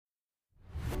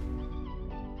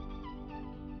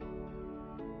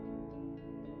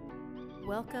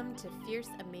Welcome to Fierce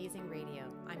Amazing Radio.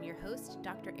 I'm your host,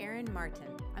 Dr. Erin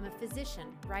Martin. I'm a physician,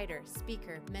 writer,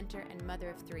 speaker, mentor, and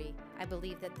mother of three. I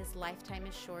believe that this lifetime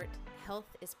is short,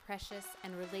 health is precious,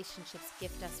 and relationships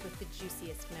gift us with the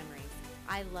juiciest memories.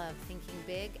 I love thinking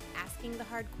big, asking the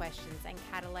hard questions, and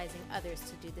catalyzing others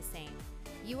to do the same.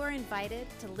 You are invited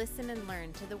to listen and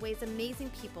learn to the ways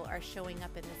amazing people are showing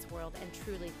up in this world and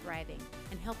truly thriving,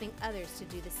 and helping others to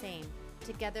do the same.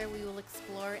 Together, we will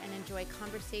explore and enjoy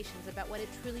conversations about what it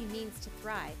truly means to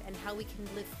thrive and how we can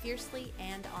live fiercely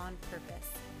and on purpose,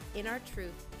 in our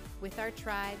truth, with our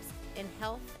tribes, in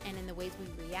health, and in the ways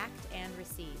we react and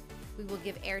receive. We will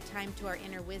give airtime to our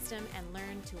inner wisdom and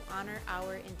learn to honor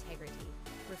our integrity.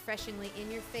 Refreshingly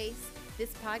in your face,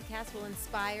 this podcast will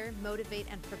inspire, motivate,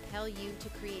 and propel you to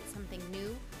create something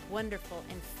new, wonderful,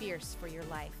 and fierce for your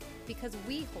life. Because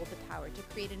we hold the power to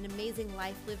create an amazing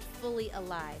life lived fully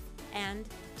alive and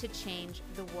to change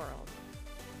the world.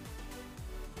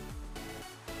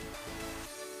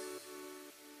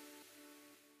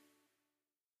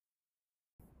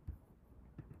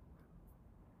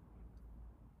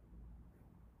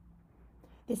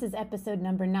 This is episode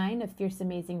number 9 of Fierce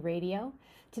Amazing Radio.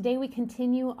 Today we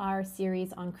continue our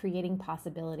series on creating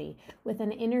possibility with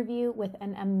an interview with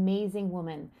an amazing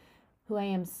woman who I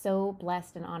am so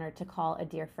blessed and honored to call a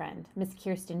dear friend, Miss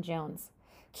Kirsten Jones.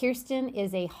 Kirsten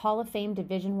is a Hall of Fame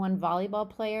Division I volleyball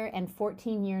player and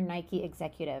 14-year Nike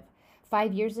executive.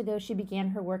 5 years ago, she began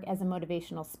her work as a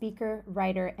motivational speaker,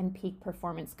 writer, and peak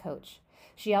performance coach.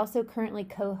 She also currently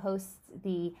co-hosts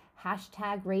the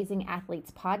 #Raising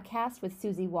Athletes podcast with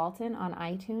Susie Walton on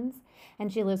iTunes,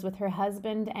 and she lives with her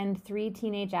husband and 3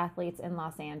 teenage athletes in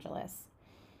Los Angeles.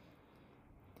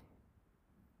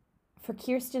 For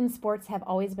Kirsten, sports have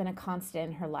always been a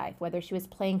constant in her life, whether she was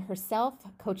playing herself,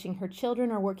 coaching her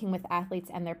children, or working with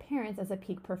athletes and their parents as a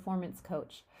peak performance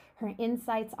coach. Her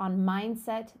insights on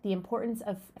mindset, the importance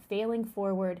of failing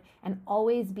forward, and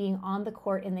always being on the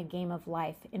court in the game of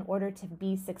life in order to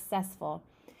be successful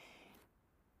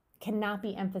cannot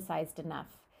be emphasized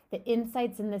enough. The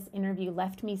insights in this interview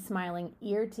left me smiling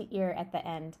ear to ear at the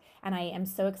end, and I am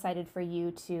so excited for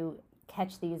you to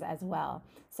catch these as well.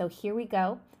 So here we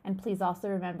go. And please also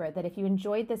remember that if you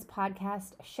enjoyed this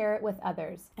podcast, share it with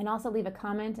others, and also leave a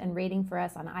comment and rating for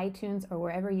us on iTunes or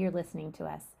wherever you're listening to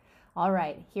us. All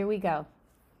right, here we go.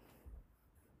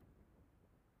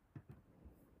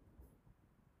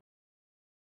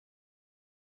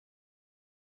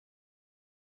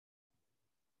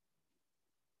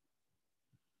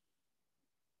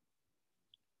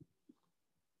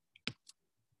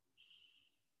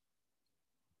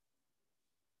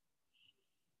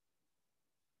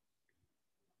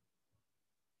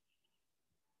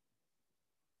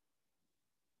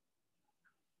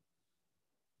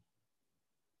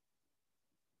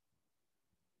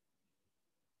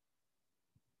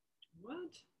 What?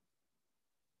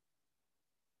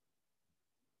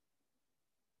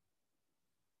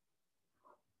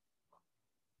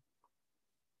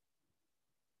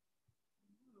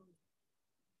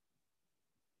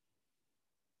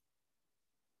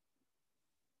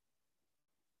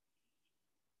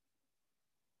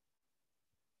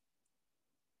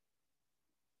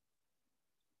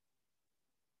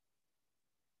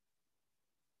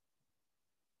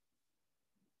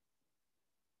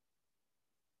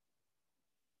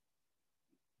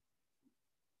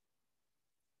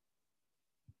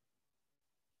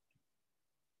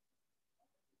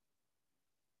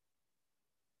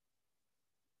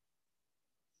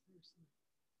 Seriously.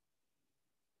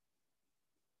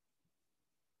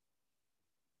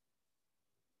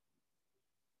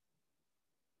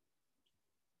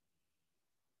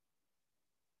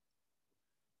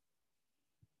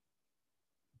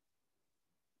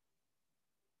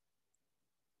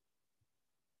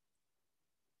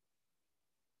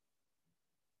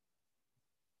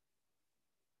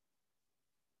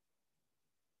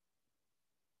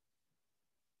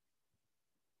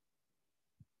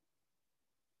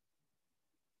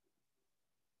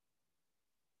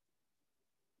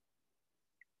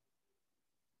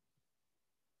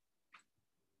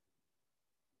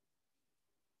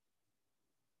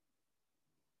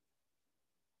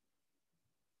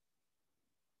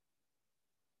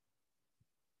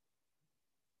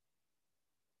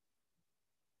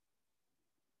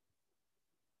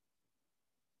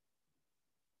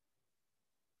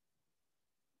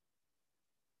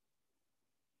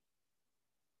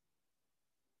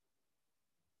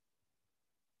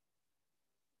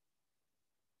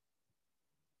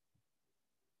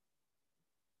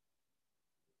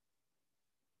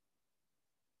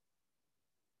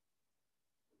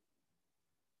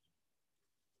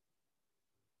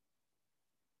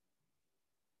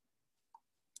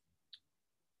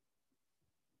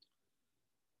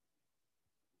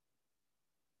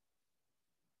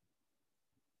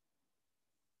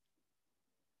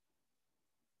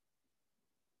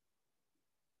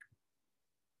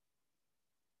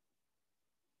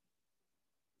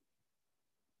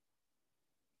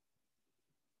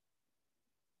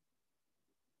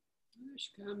 Here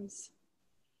she comes.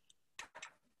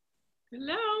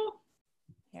 Hello.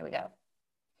 Here we go.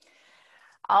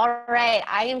 All right.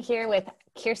 I am here with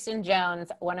Kirsten Jones,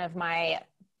 one of my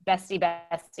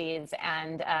besties,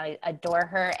 and I adore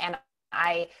her. And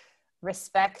I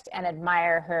respect and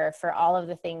admire her for all of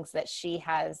the things that she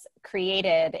has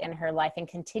created in her life and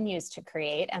continues to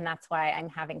create. And that's why I'm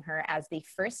having her as the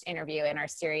first interview in our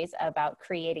series about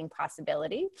creating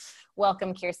possibility.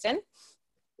 Welcome, Kirsten.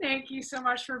 Thank you so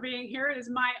much for being here. It is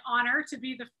my honor to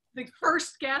be the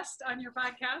first guest on your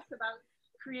podcast about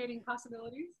creating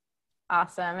possibilities.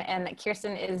 Awesome. And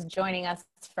Kirsten is joining us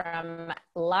from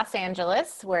Los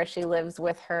Angeles, where she lives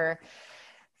with her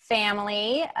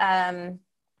family. And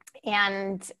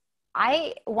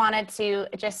I wanted to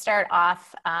just start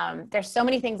off, there's so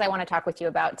many things I want to talk with you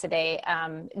about today,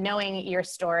 knowing your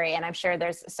story, and I'm sure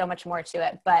there's so much more to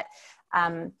it, but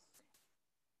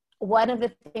one of the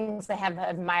things I have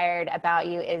admired about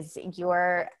you is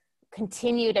your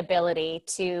continued ability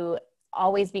to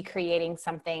always be creating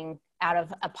something out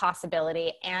of a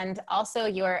possibility, and also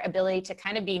your ability to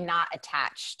kind of be not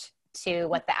attached to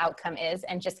what the outcome is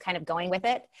and just kind of going with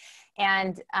it.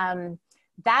 And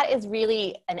that is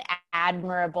really an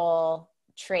admirable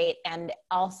trait, and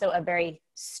also a very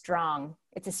strong,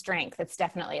 it's a strength. It's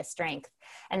definitely a strength.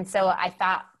 And so I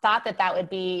thought that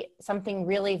would be something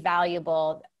really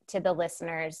valuable to the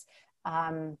listeners,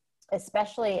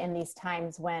 especially in these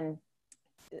times when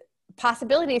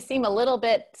possibilities seem a little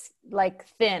bit like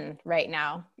thin right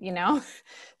now, you know?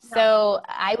 Yeah. So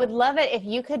I would love it if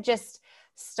you could just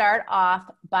start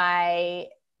off by,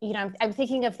 you know, I'm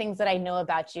thinking of things that I know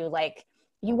about you, like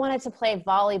you wanted to play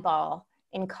volleyball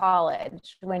in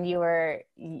college when you were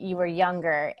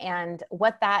younger, and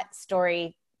what that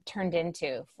story turned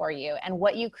into for you and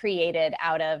what you created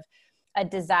out of a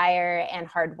desire and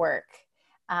hard work.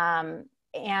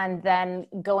 And then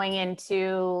going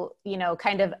into, you know,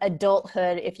 kind of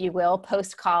adulthood, if you will,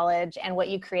 post-college, and what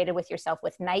you created with yourself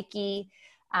with Nike.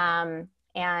 I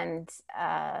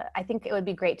think it would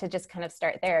be great to just kind of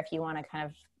start there if you want to kind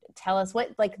of tell us what,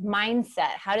 like,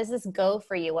 mindset, how does this go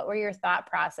for you? What were your thought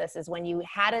processes when you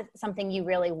had something you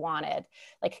really wanted,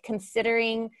 like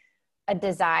considering a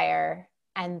desire,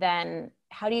 and then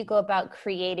how do you go about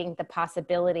creating the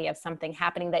possibility of something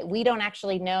happening that we don't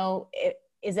actually know?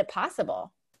 Is it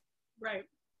possible? Right.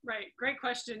 Great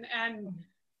question. And,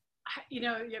 you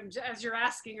know, as you're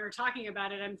asking or talking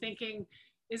about it, I'm thinking,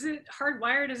 is it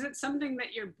hardwired? Is it something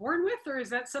that you're born with, or is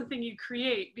that something you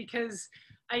create? Because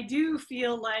I do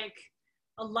feel like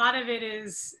a lot of it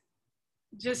is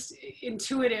just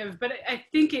intuitive, but I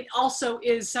think it also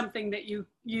is something that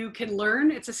you can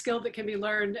learn. It's a skill that can be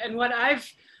learned. And what I've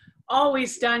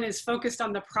always done is focused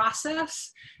on the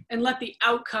process and let the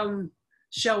outcome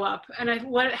show up. And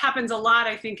what happens a lot,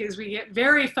 I think, is we get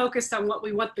very focused on what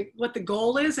the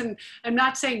goal is. And I'm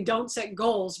not saying don't set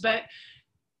goals, but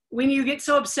when you get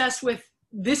so obsessed with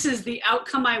this is the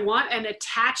outcome I want and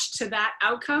attached to that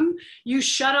outcome, you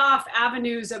shut off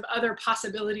avenues of other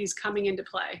possibilities coming into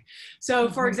play. So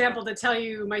for example, to tell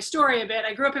you my story a bit,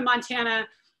 I grew up in Montana,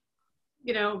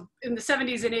 you know, in the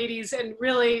 70s and 80s, and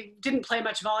really didn't play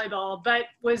much volleyball, but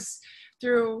was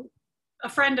through a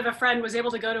friend of a friend was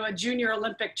able to go to a junior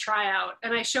Olympic tryout.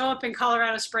 And I show up in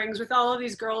Colorado Springs with all of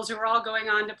these girls who are all going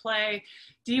on to play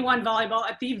D1 volleyball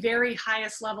at the very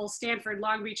highest level, Stanford,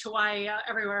 Long Beach, Hawaii,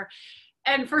 everywhere.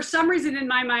 And for some reason in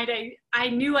my mind, I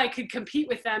knew I could compete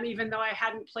with them, even though I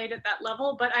hadn't played at that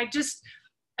level. But I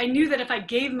knew that if I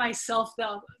gave myself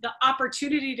the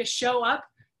opportunity to show up,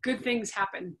 good things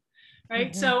happen.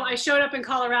 Right. So I showed up in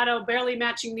Colorado, barely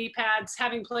matching knee pads,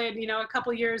 having played, you know, a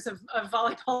couple years of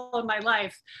volleyball in my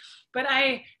life. But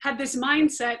I had this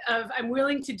mindset of I'm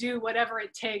willing to do whatever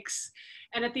it takes.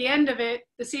 And at the end of it,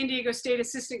 the San Diego State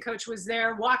assistant coach was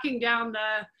there walking down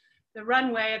the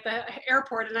runway at the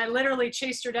airport. And I literally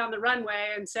chased her down the runway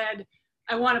and said,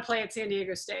 I want to play at San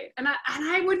Diego State. And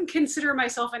I wouldn't consider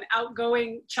myself an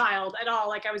outgoing child at all.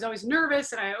 Like I was always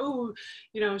nervous and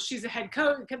you know, she's a head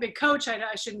coach, a big coach. I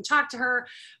shouldn't talk to her.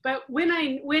 But when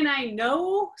I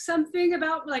know something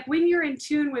about, like, when you're in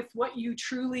tune with what you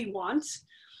truly want,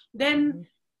 then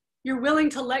you're willing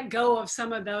to let go of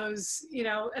some of those, you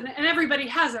know, and everybody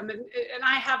has them, and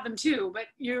I have them too, but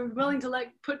you're willing to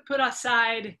put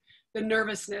aside the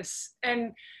nervousness.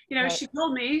 And, you know, She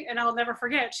told me, and I'll never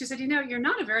forget, she said, you know, you're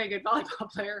not a very good volleyball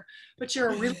player, but you're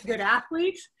a really good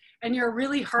athlete and you're a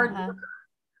really hard worker,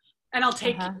 and I'll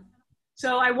take you.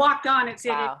 So I walked on at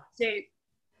San Diego State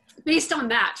based on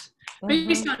that.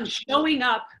 based on showing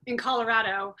up in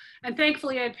Colorado. And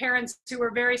thankfully I had parents who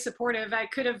were very supportive. I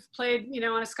could have played,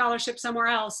 on a scholarship somewhere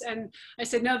else. And I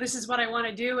said, no, this is what I want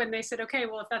to do. And they said, okay,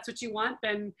 well, if that's what you want,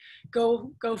 then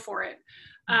go for it.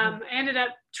 I ended up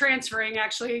transferring,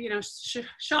 actually,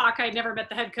 shock. I'd never met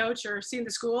the head coach or seen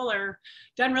the school or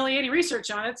done really any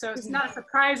research on it. So it's not a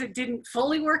surprise it didn't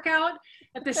fully work out.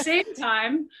 At the same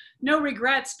time, no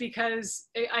regrets, because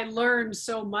I learned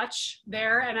so much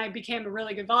there, and I became a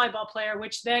really good volleyball player,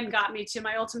 which then got me to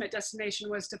my ultimate destination,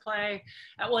 was to play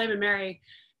at William & Mary,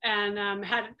 and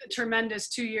had a tremendous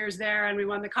 2 years there, and we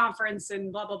won the conference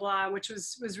and blah, blah, blah, which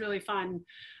was really fun.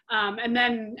 And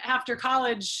then after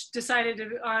college, decided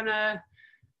to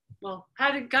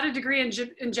got a degree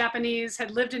in Japanese,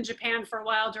 had lived in Japan for a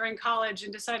while during college,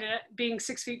 and decided, being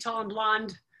 6 feet tall and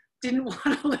blonde, didn't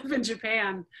want to live in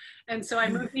Japan. And so I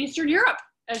moved to Eastern Europe,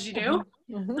 as you do.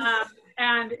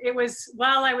 And it was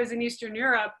while I was in Eastern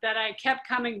Europe that I kept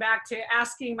coming back to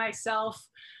asking myself,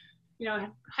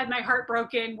 had my heart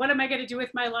broken, what am I going to do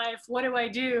with my life? What do I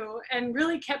do? And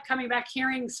really kept coming back,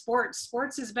 hearing sports.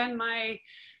 Sports has been my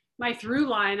through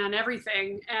line on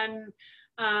everything. And,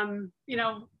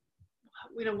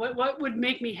 what would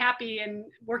make me happy, and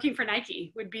working for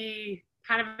Nike would be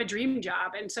kind of a dream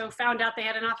job. And so found out they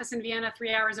had an office in Vienna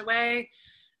 3 hours away,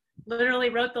 literally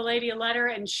wrote the lady a letter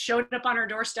and showed up on her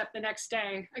doorstep the next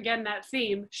day. Again, that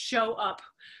theme, show up.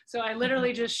 So I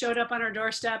literally just showed up on her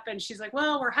doorstep, and she's like,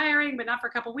 well, we're hiring, but not for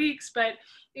a couple weeks. But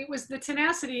it was the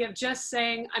tenacity of just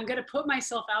saying, I'm going to put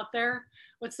myself out there.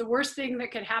 What's the worst thing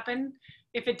that could happen?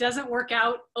 If it doesn't work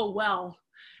out, oh well.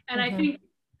 And I think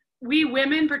we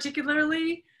women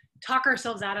particularly talk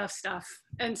ourselves out of stuff.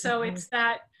 And so it's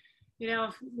that,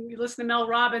 if you listen to Mel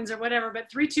Robbins or whatever,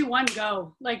 but 3, 2, 1,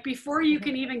 go. Like, before you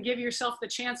can even give yourself the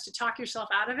chance to talk yourself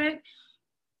out of it,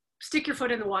 stick your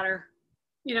foot in the water,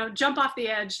 jump off the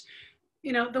edge.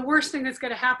 The worst thing that's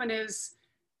going to happen is,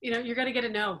 you're going to get a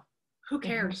no. Who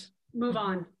cares? Move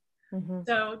on.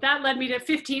 So that led me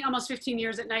to almost 15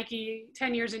 years at Nike,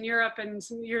 10 years in Europe, and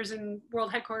some years in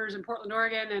world headquarters in Portland,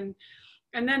 Oregon.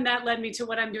 And then that led me to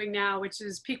what I'm doing now, which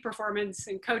is peak performance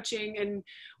and coaching and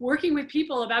working with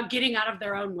people about getting out of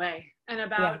their own way, and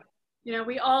about,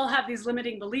 we all have these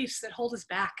limiting beliefs that hold us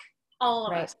back, all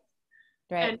of us.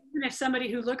 Right. And even if somebody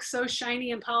who looks so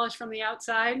shiny and polished from the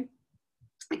outside,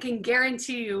 I can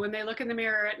guarantee you when they look in the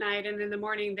mirror at night and in the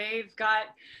morning, they've got,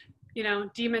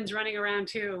 demons running around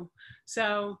too.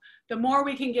 So the more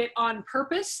we can get on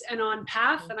purpose and on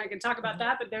path, and I can talk about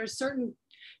that, but there's certain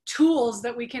tools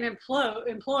that we can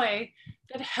employ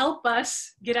that help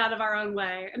us get out of our own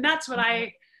way. And that's what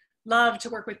I love to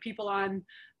work with people on,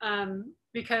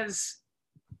 because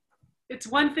it's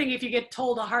one thing if you get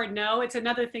told a hard no, it's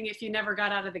another thing if you never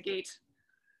got out of the gate.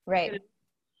 Right.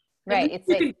 Right. It's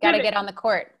like, got to get on the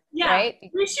court. Yeah. Right?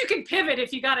 At least you can pivot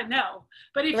if you got to know.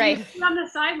 But if you sit on the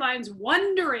sidelines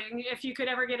wondering if you could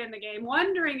ever get in the game,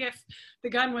 wondering if the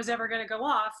gun was ever going to go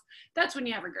off, that's when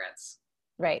you have regrets.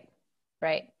 Right.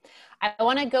 Right. I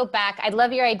want to go back. I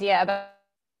love your idea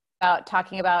about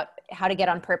talking about how to get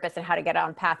on purpose and how to get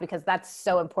on path, because that's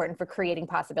so important for creating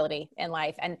possibility in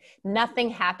life. And nothing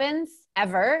happens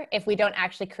ever if we don't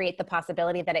actually create the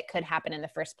possibility that it could happen in the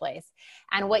first place.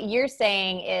 And what you're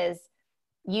saying is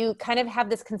you kind of have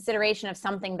this consideration of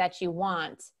something that you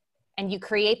want, and you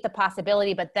create the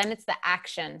possibility, but then it's the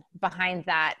action behind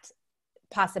that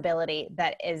possibility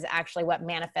that is actually what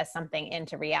manifests something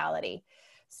into reality.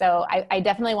 So I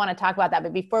definitely want to talk about that.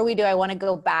 But before we do, I want to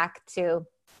go back to,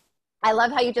 I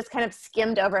love how you just kind of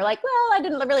skimmed over, like, well, I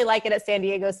didn't really like it at San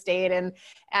Diego State.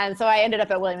 And so I ended up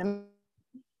at William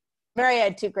 & Mary. I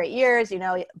had 2 great years,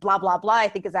 blah, blah, blah, I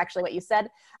think is actually what you said.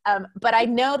 But I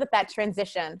know that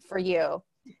transition for you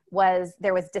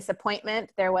there was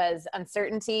disappointment, there was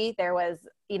uncertainty, there was,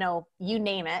 you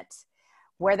name it.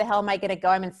 Where the hell am I going to go?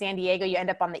 I'm in San Diego. You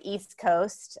end up on the East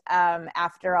Coast,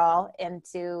 after all,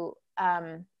 into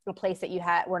a place that you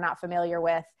were not familiar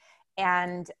with.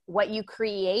 And what you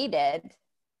created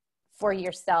for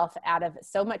yourself out of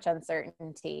so much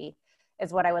uncertainty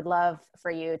is what I would love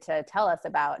for you to tell us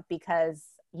about, because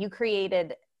you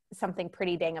created something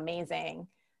pretty dang amazing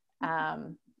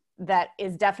that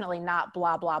is definitely not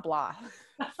blah, blah, blah.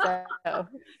 So.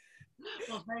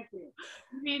 Well, thank you.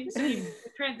 You mean, so you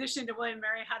transitioned to William &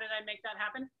 Mary. How did I make that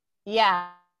happen? Yeah.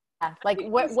 Like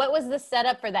what was the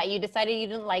setup for that? You decided you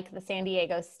didn't like the San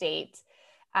Diego State.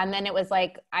 And then it was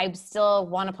like, I still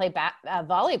want to play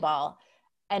volleyball.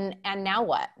 And now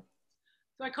what?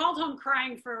 So I called home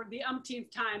crying for the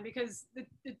umpteenth time, because the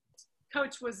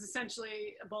coach was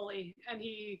essentially a bully, and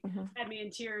he had me in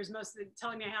tears most of the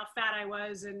telling me how fat I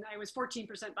was, and I was 14%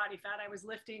 body fat. I was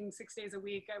lifting 6 days a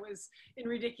week. I was in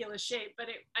ridiculous shape, but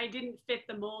I didn't fit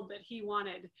the mold that he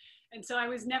wanted. And so I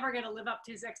was never going to live up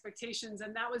to his expectations.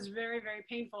 And that was very, very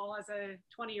painful as a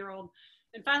 20-year-old.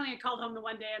 And finally I called home the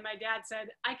one day and my dad said,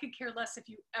 I could care less if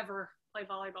you ever play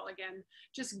volleyball again.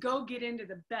 Just go get into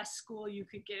the best school you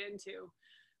could get into.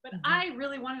 But I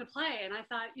really wanted to play. And I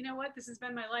thought, you know what, this has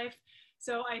been my life.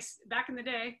 So I, back in the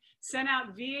day, sent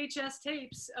out VHS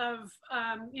tapes of,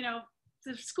 you know,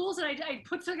 the schools that I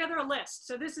put together a list.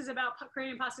 So this is about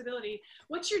creating possibility.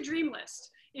 What's your dream list?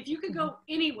 If you could go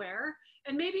anywhere,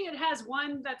 and maybe it has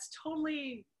one that's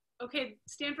totally, okay,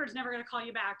 Stanford's never going to call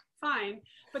you back, fine.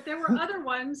 But there were other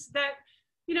ones that,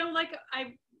 you know, like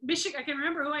Michigan, I can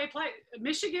remember who I applied,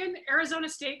 Michigan, Arizona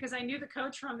State, because I knew the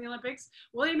coach from the Olympics,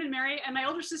 William and Mary, and my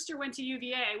older sister went to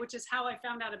UVA, which is how I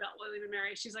found out about William and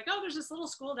Mary. She's like, oh, there's this little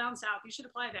school down south, you should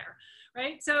apply there,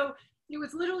 right? So it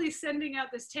was literally sending out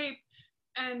this tape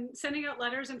and sending out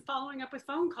letters and following up with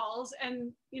phone calls.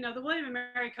 And, you know, the William and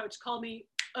Mary coach called me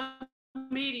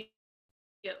immediately.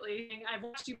 I've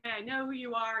watched you play. I know who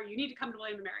you are. You need to come to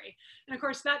William and Mary. And of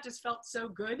course, that just felt so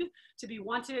good to be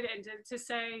wanted and to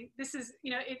say, this is,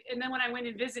 you know, and then when I went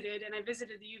and visited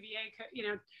the UVA, you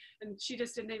know, and she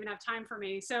just didn't even have time for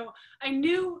me. So I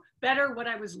knew better what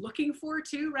I was looking for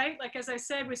too, right? Like, as I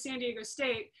said, with San Diego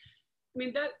State, I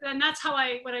mean, and that's how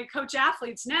when I coach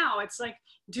athletes now, it's like,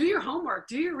 do your homework,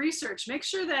 do your research, make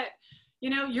sure that, you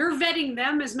know, you're vetting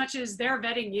them as much as they're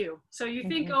vetting you. So you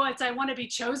think, oh, it's, I want to be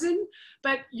chosen,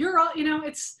 but you're all, you know,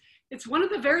 it's one of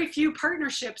the very few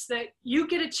partnerships that you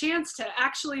get a chance to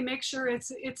actually make sure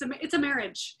it's a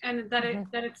marriage, and that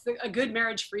it's a good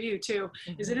marriage for you too.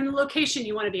 Is it in the location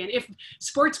you want to be in? If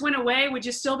sports went away, would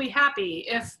you still be happy?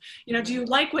 If, you know, do you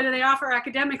like what they offer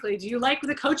academically? Do you like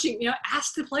the coaching? You know,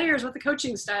 ask the players what the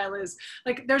coaching style is.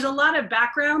 Like, there's a lot of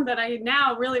background that I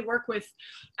now really work with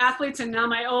athletes, and now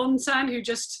my own son, who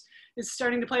just is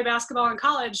starting to play basketball in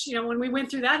college. You know, when we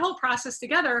went through that whole process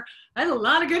together, I had a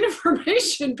lot of good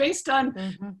information based on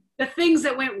the things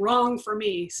that went wrong for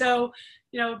me. So,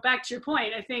 you know, back to your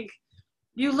point, I think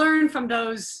you learn from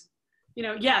those, you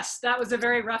know, yes, that was a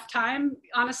very rough time,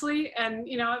 honestly. And,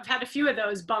 you know, I've had a few of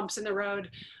those bumps in the road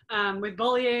with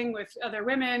bullying, with other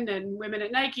women and women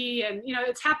at Nike. And, you know,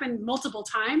 it's happened multiple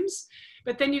times,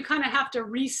 but then you kind of have to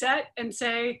reset and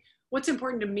say, what's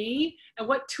important to me and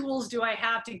what tools do I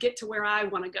have to get to where I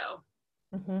want to go?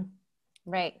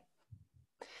 Right.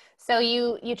 So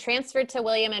you transferred to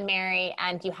William and Mary,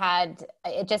 and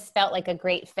it just felt like a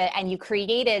great fit, and you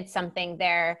created something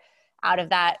there out of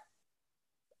that,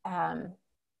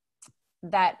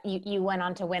 that you went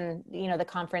on to win, you know, the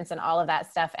conference and all of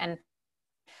that stuff. And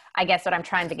I guess what I'm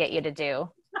trying to get you to do,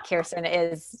 Kirsten,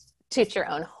 is toot your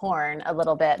own horn a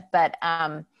little bit, but,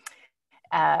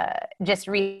 just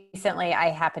recently, I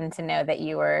happened to know that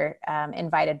you were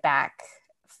invited back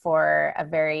for a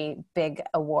very big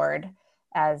award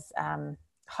as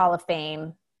Hall of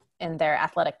Fame in their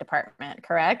athletic department,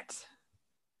 correct?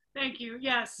 Thank you.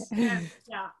 Yes. And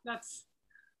yeah, that's,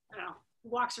 I don't know,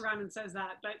 walks around and says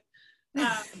that, but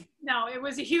no, it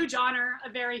was a huge honor, a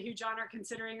very huge honor,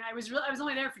 considering I was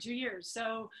only there for 2 years.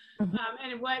 So,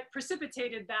 and what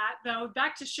precipitated that, though,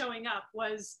 back to showing up,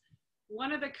 was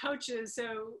one of the coaches.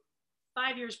 So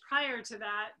 5 years prior to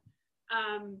that,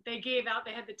 they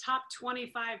had the top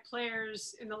 25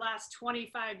 players in the last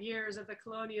 25 years of the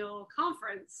Colonial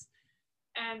Conference.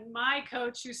 And my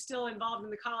coach, who's still involved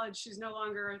in the college, she's no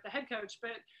longer the head coach,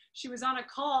 but she was on a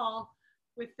call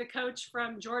with the coach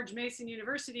from George Mason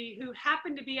University, who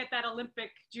happened to be at that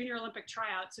Junior Olympic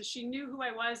tryout. So she knew who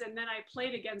I was, and then I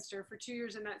played against her for 2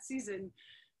 years in that season.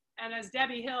 And as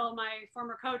Debbie Hill, my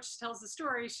former coach, tells the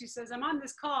story, she says, I'm on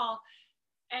this call,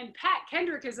 and Pat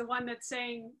Kendrick is the one that's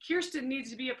saying, Kirsten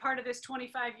needs to be a part of this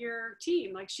 25-year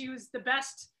team. Like, she was the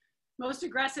best, most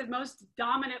aggressive, most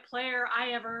dominant player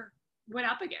I ever went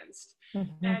up against.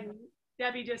 And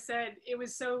Debbie just said, it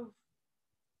was so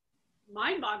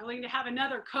mind-boggling to have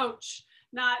another coach,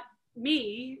 not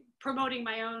me, promoting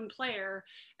my own player.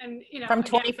 And, you know, from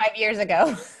 25 years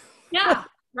ago. Yeah.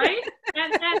 Right.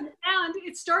 And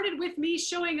it started with me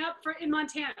showing up from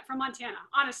Montana,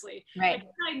 honestly. Right.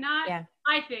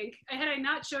 Like, had I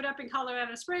not showed up in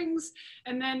Colorado Springs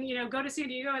and then, you know, go to San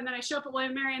Diego, and then I show up at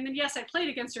William and Mary, and then, yes, I played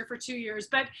against her for 2 years,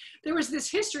 but there was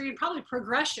this history and probably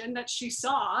progression that she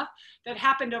saw that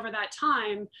happened over that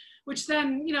time, which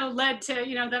then, you know, led to,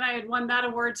 you know, then I had won that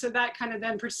award. So that kind of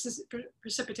then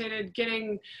precipitated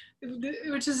getting,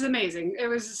 which is amazing. It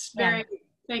was very,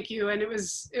 Thank you. And it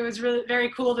was really very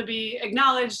cool to be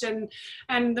acknowledged. And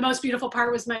the most beautiful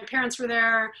part was my parents were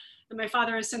there and my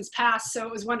father has since passed. So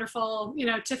it was wonderful, you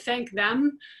know, to thank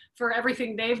them for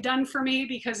everything they've done for me,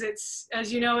 because it's,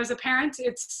 as you know, as a parent,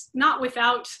 it's not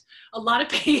without a lot of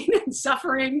pain and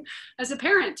suffering as a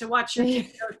parent to watch your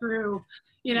kids go through,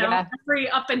 you know, every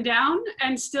up and down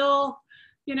and still,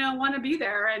 you know, want to be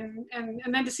there. And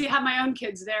then to see have my own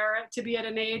kids there, to be at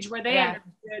an age where they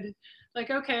understood, like,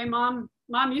 okay, mom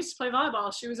used to play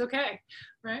volleyball. She was okay,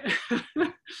 right?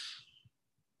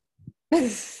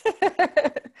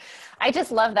 I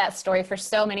just love that story for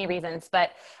so many reasons,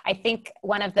 but I think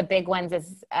one of the big ones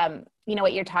is, you know,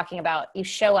 what you're talking about, you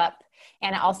show up,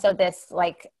 and also this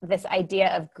idea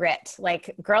of grit,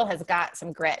 like girl has got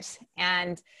some grit.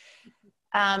 And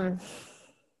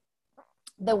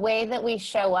the way that we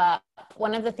show up,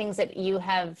 one of the things that you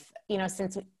have, you know,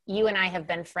 since you and I have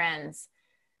been friends,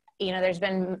 you know, there's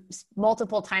been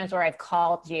multiple times where I've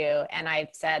called you and I've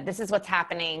said, this is what's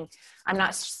happening. I'm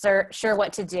not sure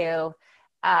what to do.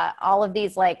 All of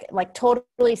these like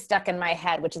totally stuck in my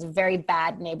head, which is a very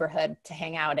bad neighborhood to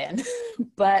hang out in.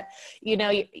 But, you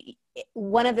know,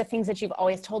 one of the things that you've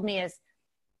always told me is,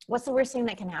 what's the worst thing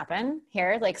that can happen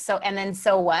here? Like, so, and then,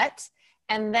 so what?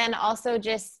 And then also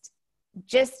just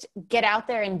get out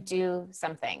there and do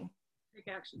something. Take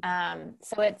action.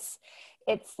 So it's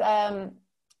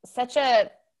such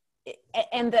a,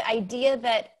 and the idea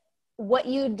that what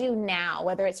you do now,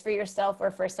 whether it's for yourself or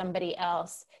for somebody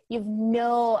else, you've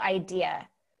no idea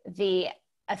the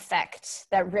effect,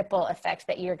 that ripple effect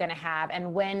that you're going to have.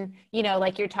 And when, you know,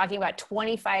 like you're talking about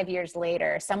 25 years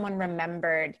later, someone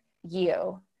remembered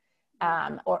you,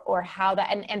 or how that,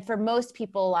 and for most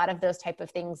people, a lot of those type of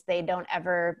things, they don't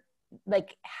ever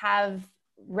like have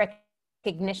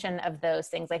recognition of those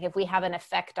things. Like if we have an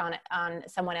effect on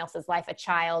someone else's life, a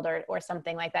child or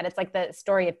something like that, it's like the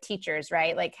story of teachers,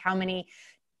 right? Like how many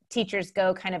teachers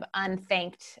go kind of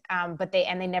unthanked, but they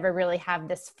never really have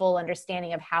this full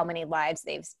understanding of how many lives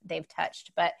they've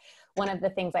touched. But one of the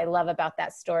things I love about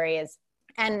that story is,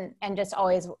 and just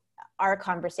always our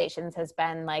conversations has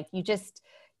been like,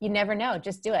 you never know,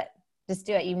 just do it. Just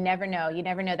do it. You never know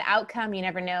the outcome. You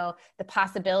never know the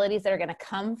possibilities that are going to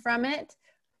come from it.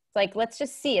 It's like, let's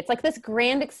just see. It's like this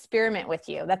grand experiment with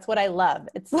you. That's what I love.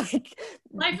 It's like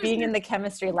being in the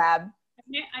chemistry lab.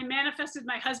 I manifested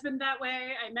my husband that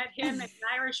way. I met him at an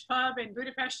Irish pub in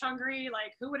Budapest, Hungary.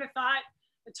 Like, who would have thought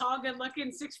a tall,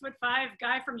 good-looking, 6'5"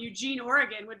 guy from Eugene,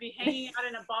 Oregon would be hanging out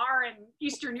in a bar in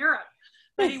Eastern Europe?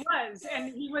 But he was,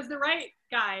 and he was the right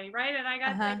guy, right? And I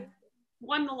got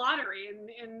won the lottery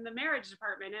in the marriage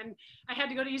department, and I had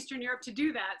to go to Eastern Europe to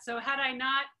do that. So had I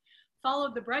not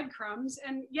followed the breadcrumbs,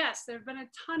 and yes, there have been a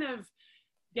ton of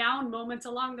down moments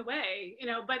along the way, you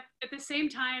know, but at the same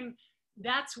time,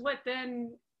 that's what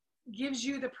then gives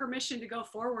you the permission to go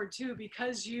forward too,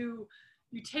 because you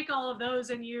take all of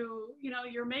those and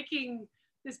you're making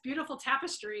this beautiful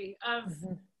tapestry of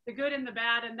the good and the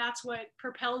bad, and that's what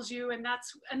propels you, and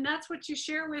that's what you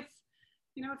share with,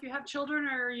 you know, if you have children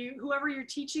or whoever you're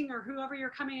teaching or whoever you're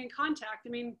coming in contact. I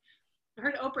mean, I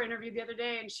heard Oprah interview the other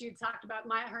day, and she had talked about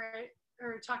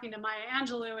her talking to Maya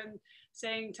Angelou and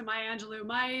saying to Maya Angelou,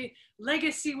 my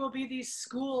legacy will be these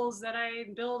schools that I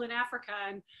build in Africa.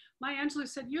 And Maya Angelou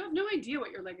said, you have no idea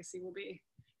what your legacy will be.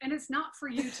 And it's not for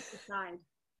you to decide.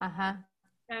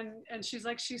 And she's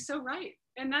like, she's so right.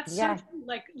 And that's so true.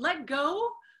 Like, let go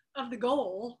of the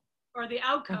goal or the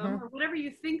outcome or whatever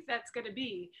you think that's going to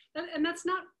be. And that's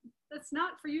not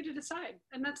for you to decide.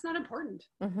 And that's not important.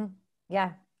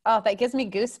 Yeah. Oh, that gives me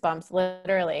goosebumps,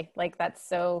 literally. Like, that's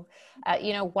so,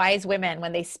 you know, wise women,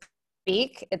 when they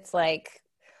speak, it's like,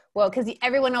 well, because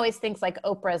everyone always thinks like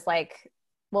Oprah's like,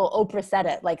 well, Oprah said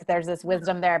it, like there's this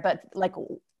wisdom there, but like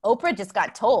Oprah just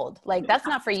got told, like, that's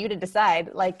not for you to decide.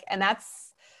 Like, and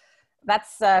that's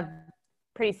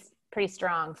pretty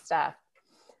strong stuff.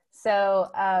 So,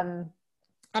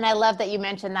 and I love that you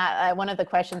mentioned that. One of the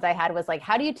questions I had was like,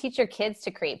 how do you teach your kids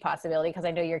to create possibility? Because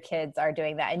I know your kids are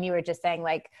doing that. And you were just saying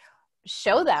like,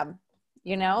 show them,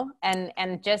 you know,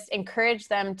 and just encourage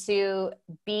them to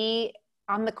be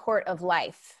on the court of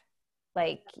life.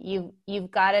 Like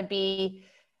you've got to be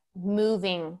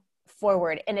moving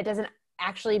forward, and it doesn't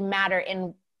actually matter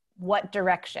in what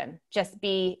direction, just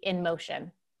be in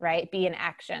motion, right? Be in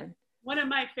action. One of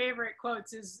my favorite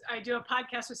quotes is, I do a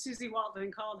podcast with Susie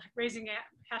Walton called Raising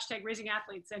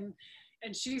Athletes.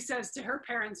 And she says to her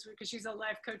parents, because she's a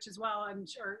life coach as well,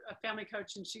 or a family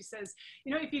coach. And she says,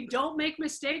 you know, if you don't make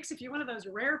mistakes, if you're one of those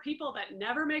rare people that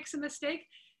never makes a mistake,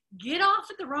 get off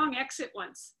at the wrong exit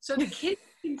once, so the kids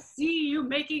can see you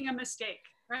making a mistake,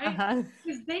 right?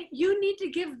 Because you need to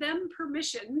give them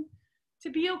permission to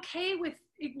be okay with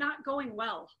it not going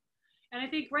well. And I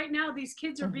think right now these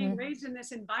kids are being raised in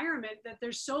this environment that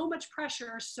there's so much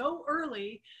pressure so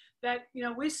early that, you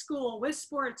know, with school, with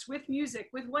sports, with music,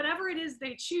 with whatever it is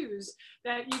they choose,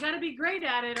 that you got to be great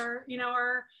at it, or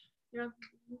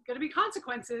going to be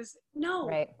consequences. No,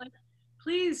 right. like,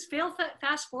 please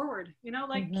fast forward, you know,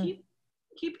 like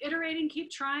keep iterating, keep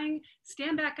trying,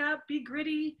 stand back up, be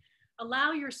gritty,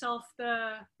 allow yourself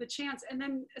the chance, and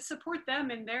then support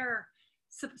them in their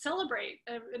celebrate.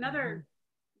 Another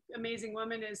amazing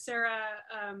woman is Sarah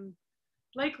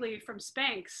Blakely from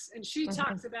Spanx, and she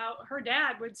talks about her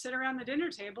dad would sit around the dinner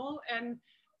table and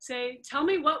say, tell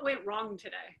me what went wrong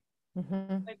today.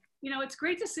 Like, you know, it's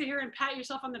great to sit here and pat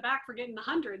yourself on the back for getting the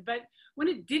 100, but when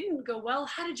it didn't go well,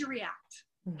 how did you react?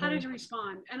 How did you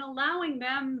respond? And allowing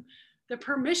them the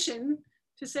permission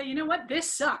to say, you know what,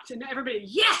 this sucked. And everybody,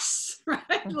 yes,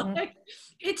 right? Like,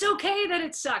 it's okay that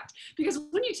it sucked. Because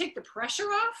when you take the pressure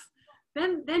off,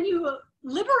 then you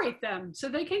liberate them, so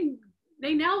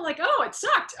they now like, oh, it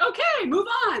sucked. Okay, move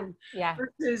on. Yeah.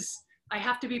 Versus, I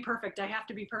have to be perfect. I have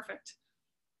to be perfect.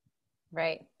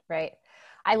 Right, right.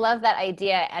 I love that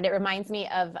idea. And it reminds me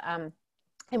of, I'm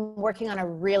working on a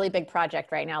really big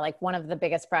project right now, like one of the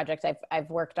biggest projects I've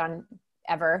worked on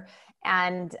ever.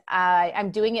 And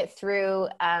I'm doing it through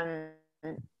kind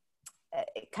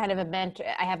of a mentor.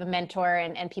 I have a mentor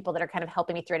and people that are kind of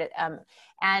helping me through it.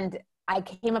 And I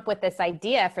came up with this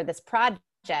idea for this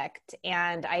project,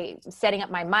 and I setting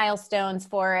up my milestones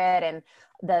for it, and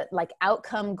the like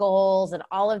outcome goals and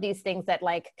all of these things that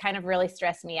like kind of really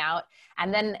stress me out.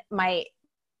 And then my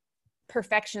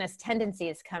perfectionist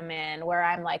tendencies come in where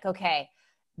I'm like, okay,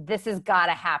 this has got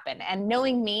to happen. And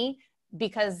knowing me,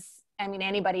 because I mean,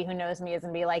 anybody who knows me is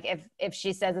gonna be like, if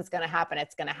she says it's going to happen,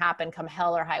 it's going to happen come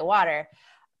hell or high water.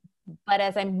 But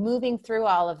as I'm moving through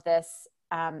all of this,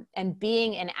 and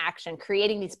being in action,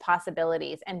 creating these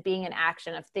possibilities and being in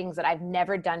action of things that I've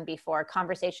never done before,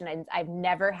 conversations I've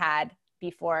never had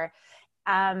before.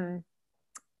 I'm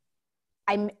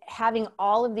having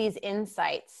all of these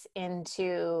insights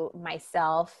into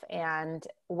myself and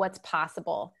what's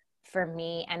possible for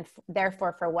me, and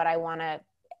therefore for what I want to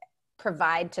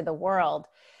provide to the world.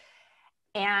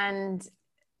 And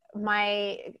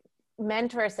my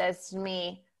mentor says to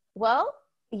me, well,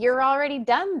 you're already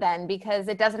done then, because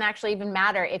it doesn't actually even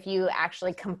matter if you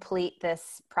actually complete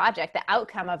this project. The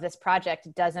outcome of this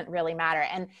project doesn't really matter.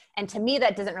 And to me,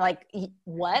 that doesn't like,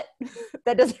 what?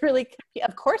 That doesn't really,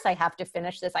 of course I have to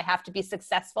finish this. I have to be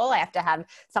successful. I have to have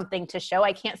something to show.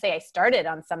 I can't say I started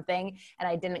on something and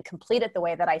I didn't complete it the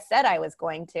way that I said I was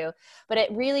going to. But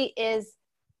it really is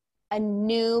a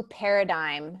new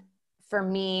paradigm for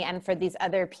me and for these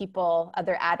other people,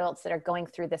 other adults that are going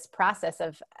through this process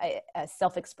of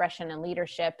self-expression and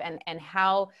leadership, and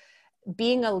how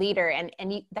being a leader, and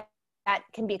that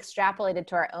can be extrapolated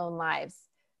to our own lives.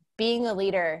 Being a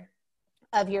leader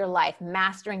of your life,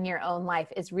 mastering your own life,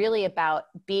 is really about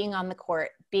being on the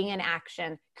court, being in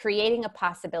action, creating a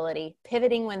possibility,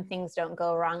 pivoting when things don't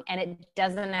go wrong. And it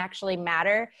doesn't actually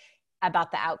matter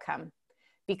about the outcome,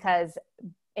 because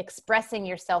expressing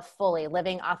yourself fully,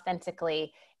 living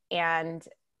authentically, and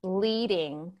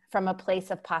leading from a place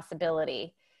of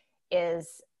possibility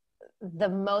is the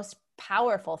most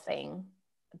powerful thing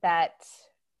that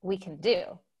we can do.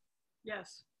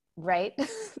 Yes. Right?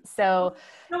 So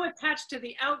attached to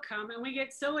the outcome, and we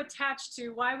get so attached to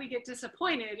why we get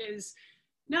disappointed is,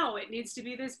 no, it needs to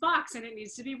be this box, and it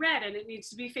needs to be red, and it needs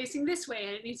to be facing this way,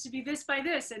 and it needs to be this by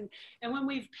this. And when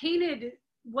we've painted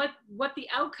what the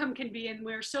outcome can be, and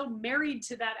we're so married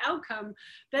to that outcome,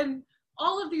 then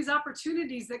all of these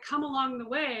opportunities that come along the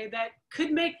way that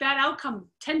could make that outcome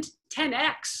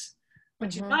 10x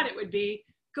what you thought it would be,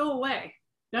 go away.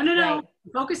 No, right.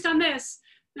 Focused on this.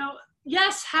 Now,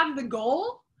 yes, have the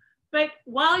goal, but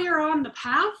while you're on the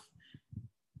path,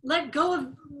 let go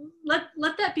of,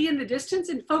 let that be in the distance,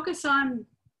 and focus on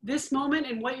this moment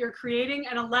and what you're creating,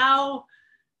 and allow,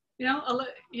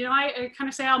 I kind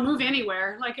of say I'll move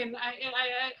anywhere. Like, and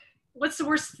what's the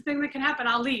worst thing that can happen?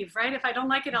 I'll leave, right? If I don't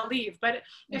like it, I'll leave. But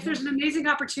if there's an amazing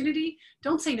opportunity,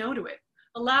 don't say no to it.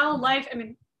 Allow life, I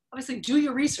mean, obviously do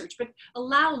your research, but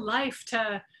allow life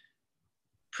to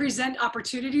present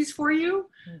opportunities for you.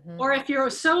 Or if you're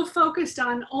so focused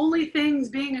on only things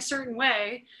being a certain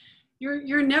way,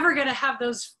 you're never going to have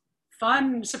those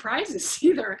fun surprises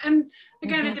either. And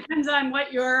again, it depends on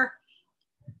what your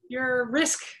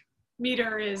risk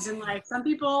meter is in life. Some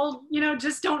people,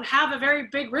 just don't have a very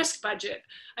big risk budget.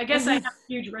 I guess I have a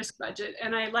huge risk budget,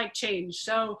 and I like change.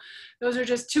 So those are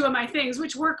just two of my things,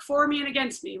 which work for me and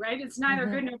against me, right? It's neither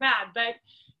good nor bad, but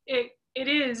it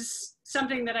is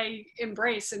something that I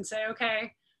embrace and say,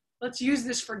 okay, let's use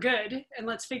this for good, and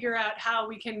let's figure out how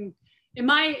we can, in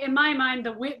my mind,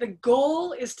 the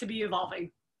goal is to be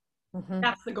evolving. Mm-hmm.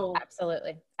 That's the goal.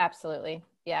 Absolutely. Absolutely.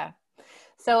 Yeah.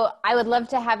 So I would love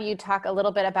to have you talk a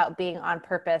little bit about being on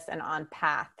purpose and on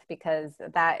path, because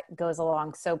that goes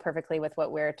along so perfectly with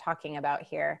what we're talking about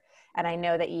here. And I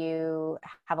know that you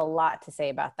have a lot to say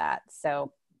about that.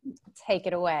 So take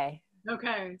it away.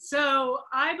 Okay. So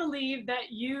I believe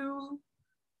that you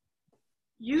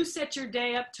set your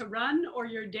day up to run, or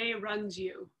your day runs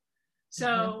you.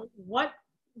 So what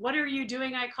are you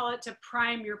doing? I call it to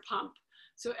prime your pump.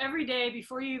 So every day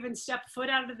before you even step foot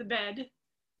out of the bed,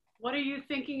 what are you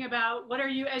thinking about? What are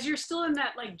you, as you're still in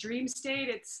that like dream state,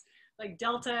 it's like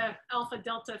delta, alpha,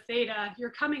 delta, theta.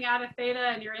 You're coming out of theta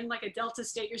and you're in like a delta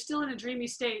state. You're still in a dreamy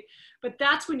state, but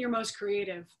that's when you're most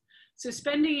creative. So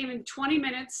spending even 20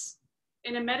 minutes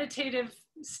in a meditative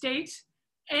state,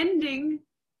 ending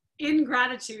in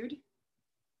gratitude,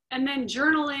 and then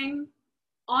journaling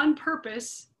on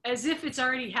purpose as if it's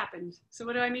already happened. So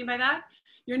what do I mean by that?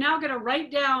 You're now going to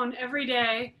write down every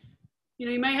day. You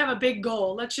know, you might have a big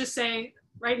goal. Let's just say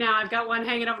right now, I've got one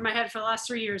hanging over my head for the last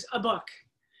 3 years, a book.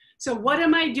 So what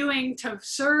am I doing to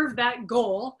serve that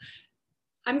goal?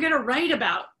 I'm going to write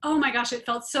about, oh my gosh, it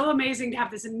felt so amazing to have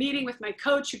this meeting with my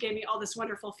coach who gave me all this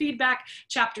wonderful feedback.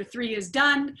 Chapter 3 is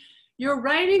done. You're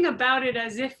writing about it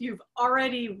as if you've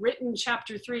already written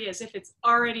chapter 3, as if it's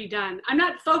already done. I'm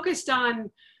not focused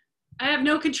on, I have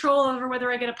no control over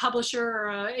whether I get a publisher or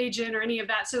an agent or any of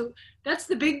that. So that's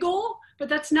the big goal, but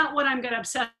that's not what I'm going to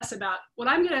obsess about. What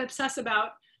I'm going to obsess about,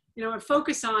 you know, and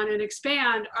focus on and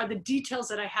expand are the details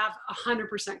that I have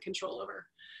 100% control over.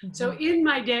 Mm-hmm. So in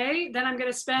my day, then I'm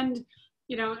going to spend,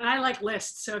 you know, and I like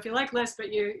lists. So if you like lists,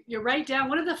 but you write down,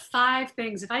 what are the 5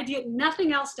 things? If I get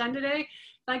nothing else done today,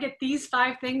 if I get these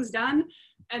 5 things done,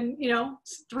 and, you know,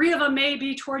 3 of them may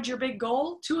be towards your big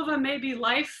goal, 2 of them may be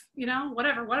life, you know,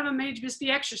 whatever. One of them may just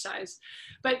be exercise.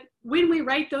 But when we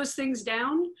write those things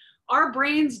down, our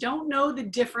brains don't know the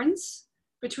difference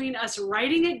between us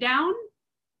writing it down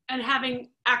and having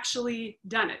actually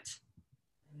done it.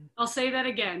 I'll say that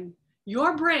again.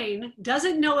 Your brain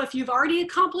doesn't know if you've already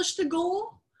accomplished the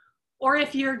goal or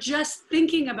if you're just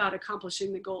thinking about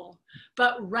accomplishing the goal.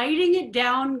 But writing it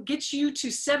down gets you to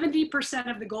 70%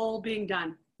 of the goal being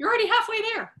done. You're already halfway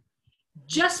there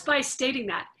just by stating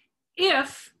that.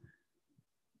 If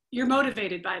you're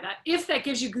motivated by that, if that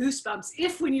gives you goosebumps,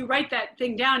 if when you write that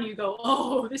thing down, you go,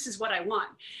 oh, this is what I want.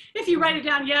 If you write it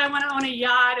down, yeah, I want to own a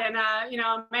yacht and you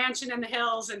know, a mansion in the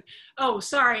hills, and oh,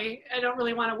 sorry, I don't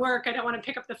really want to work. I don't want to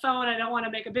pick up the phone. I don't want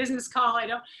to make a business call.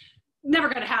 Never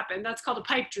going to happen. That's called a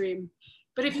pipe dream.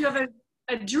 But if you have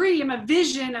a dream, a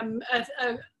vision,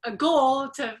 a goal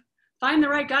to find the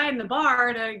right guy in the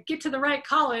bar, to get to the right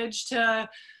college, to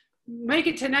make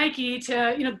it to Nike,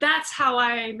 to, you know, that's how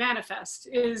I manifest,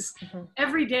 is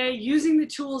every day using the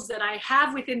tools that I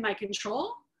have within my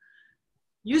control.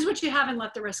 Use what you have and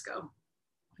let the rest go.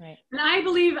 Right. And I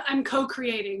believe I'm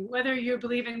co-creating, whether you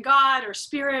believe in God or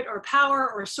spirit or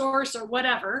power or source or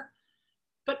whatever,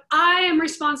 but I am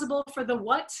responsible for the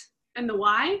what and the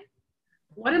why.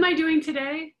 What am I doing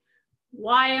today?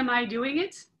 Why am I doing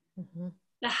it?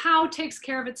 The how takes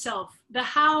care of itself. The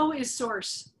how is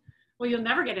source. Well, you'll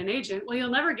never get an agent. Well, you'll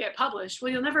never get published.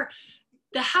 Well,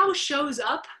 the how shows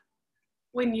up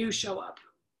when you show up.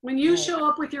 When you show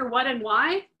up with your what and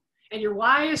why, and your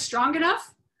why is strong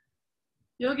enough,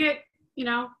 you'll get, you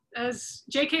know, as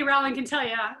J.K. Rowling can tell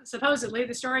you, supposedly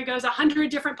the story goes,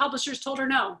 100 different publishers told her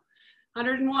no.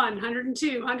 101,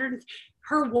 102, 100.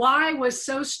 Her why was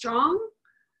so strong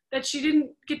that she didn't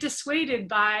get dissuaded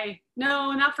by,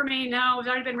 no, not for me. No, it's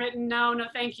already been written. No,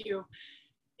 thank you.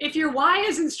 If your why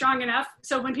isn't strong enough,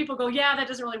 so when people go, yeah, that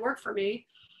doesn't really work for me,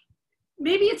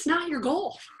 maybe it's not your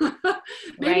goal.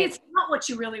 Maybe it's not what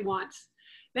you really want.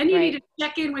 Then you need to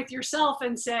check in with yourself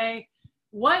and say,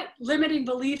 what limiting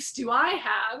beliefs do I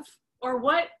have, or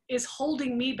what is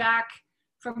holding me back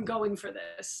from going for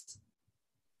this?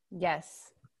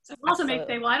 Yes. So also may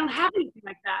say, well, I don't have anything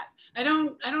like that. I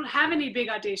don't have any big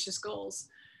audacious goals.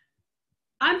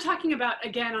 I'm talking about,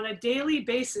 again, on a daily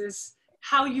basis,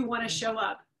 how you want to show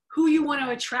up, who you want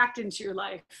to attract into your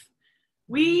life.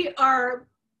 We are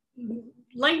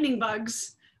lightning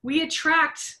bugs. We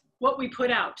attract what we put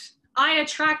out. I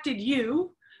attracted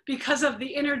you because of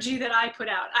the energy that I put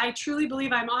out. I truly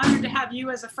believe I'm honored to have you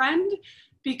as a friend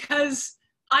because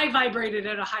I vibrated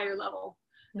at a higher level.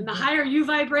 And the higher you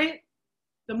vibrate,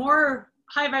 the more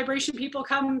high vibration people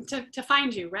come to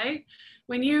find you, right?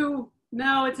 When you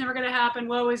know it's never going to happen,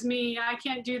 woe is me, I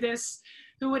can't do this,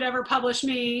 who would ever publish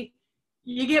me?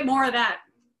 you get more of that.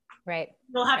 Right.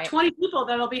 You'll have right. 20 people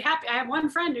that'll be happy. I have one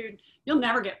friend who you'll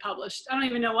never get published. I don't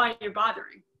even know why you're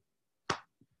bothering.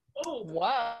 Oh,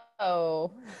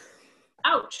 whoa.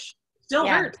 Ouch. Still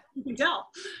hurts. You can tell.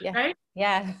 Yeah. Right?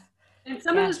 Yeah. And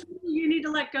some of those people you need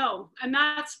to let go. And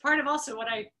that's part of also what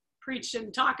I preach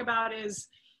and talk about is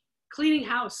cleaning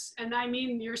house. And I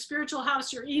mean your spiritual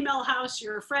house, your email house,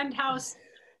 your friend house.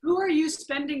 Who are you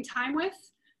spending time with?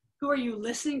 Who are you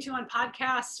listening to on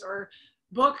podcasts or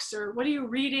books, or what are you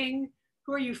reading?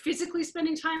 Who are you physically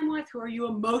spending time with? Who are you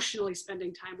emotionally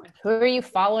spending time with? Who are you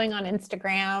following on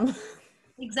Instagram?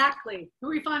 Exactly. Who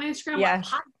are you following on Instagram? Yeah. What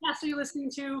podcasts are you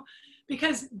listening to?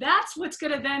 Because that's what's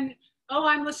going to then, oh,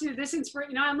 I'm listening to this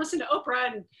inspiration. I'm listening to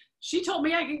Oprah and she told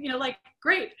me I can, like,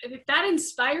 great. And if that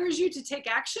inspires you to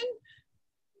take action,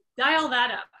 dial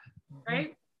that up,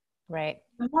 right? Right.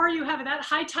 The more you have that,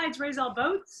 high tides raise all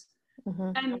boats,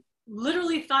 and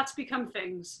literally thoughts become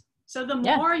things. So the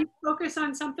more you focus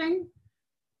on something,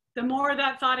 the more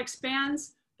that thought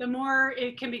expands, the more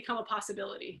it can become a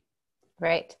possibility.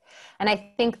 Right. And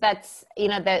I think that's,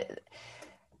 that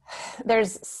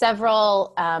there's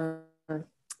several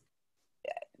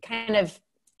kind of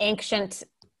ancient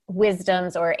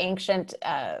wisdoms or ancient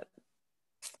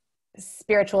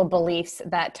spiritual beliefs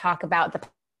that talk about the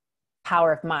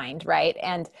power of mind, right?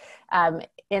 And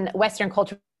in Western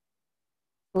culture,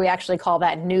 we actually call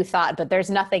that new thought, but there's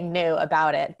nothing new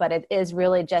about it. But it is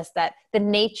really just that the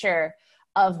nature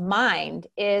of mind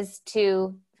is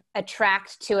to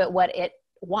attract to it what it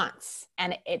wants,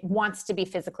 and it wants to be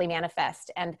physically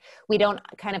manifest. And we don't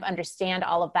kind of understand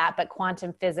all of that, but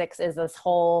quantum physics is this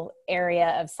whole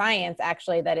area of science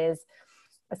actually that is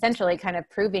essentially kind of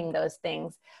proving those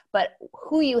things. But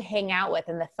who you hang out with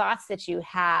and the thoughts that you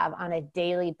have on a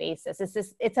daily basis,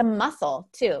 it's a muscle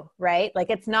too, right? Like,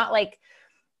 it's not like,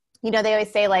 they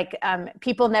always say like,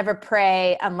 people never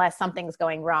pray unless something's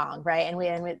going wrong, right?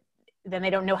 And then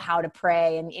they don't know how to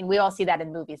pray. And we all see that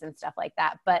in movies and stuff like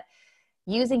that. But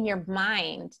using your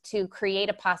mind to create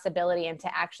a possibility and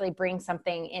to actually bring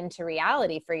something into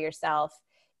reality for yourself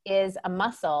is a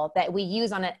muscle that we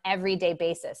use on an everyday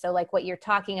basis. So like what you're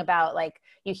talking about, like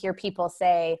you hear people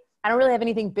say, I don't really have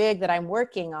anything big that I'm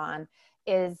working on,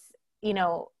 is,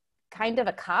 kind of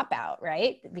a cop-out,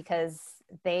 right? Because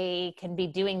they can be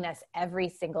doing this every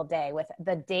single day with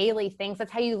the daily things.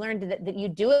 That's how you learn that you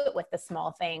do it with the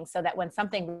small things, so that when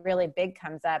something really big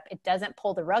comes up, it doesn't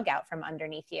pull the rug out from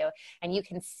underneath you and you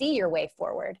can see your way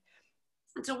forward.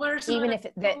 So what are some even if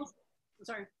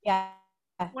sorry. Yeah.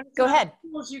 What are Go ahead.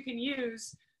 tools you can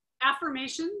use?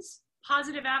 Affirmations,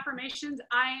 positive affirmations,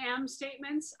 I am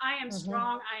statements. I am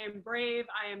strong. I am brave.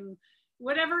 I am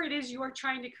whatever it is you are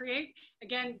trying to create.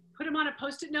 Again, put them on a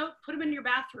Post-it note, put them in your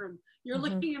bathroom. You're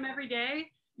looking at them every day.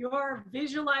 You're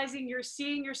visualizing, you're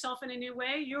seeing yourself in a new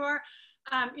way. You're,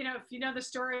 if you know the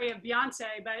story of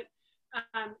Beyonce, but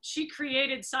she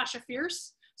created Sasha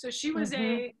Fierce. So she was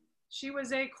a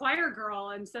choir girl,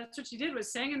 and that's what she did,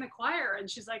 was sang in the choir. And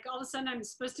she's like, all of a sudden I'm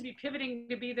supposed to be pivoting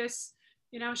to be this,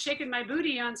 shaking my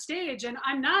booty on stage. And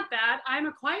I'm not that, I'm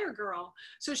a choir girl.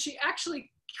 So she actually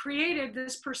created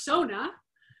this persona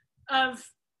of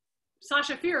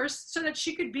Sasha Fierce so that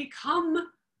she could become,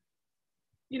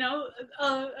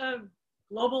 a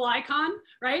global icon,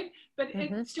 right? But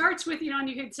it starts with, and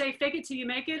you could say fake it till you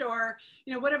make it, or,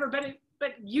 whatever,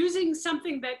 but using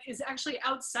something that is actually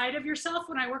outside of yourself.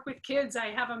 When I work with kids, I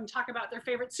have them talk about their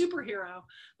favorite superhero.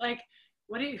 Like,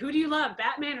 who do you love,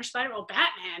 Batman or Spider-Man? Well,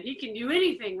 Batman, he can do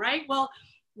anything, right? Well,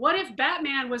 what if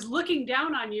Batman was looking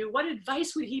down on you? What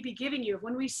advice would he be giving you?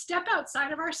 When we step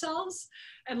outside of ourselves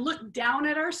and look down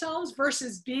at ourselves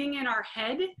versus being in our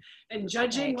head and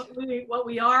judging what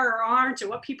we are or aren't, or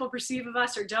what people perceive of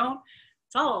us or don't,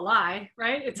 it's all a lie,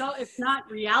 right? It's not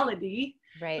reality.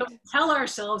 Right. Don't tell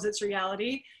ourselves it's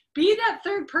reality. Be that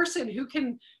third person who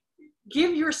can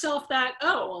give yourself that,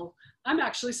 oh, well, I'm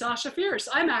actually Sasha Fierce.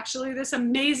 I'm actually this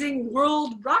amazing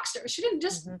world rock star. She didn't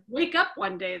just wake up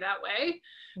one day that way.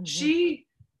 She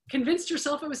convinced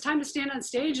herself it was time to stand on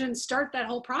stage and start that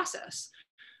whole process.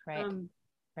 Right.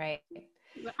 Right.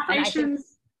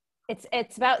 Affirmations.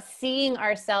 It's about seeing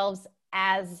ourselves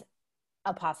as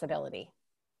a possibility.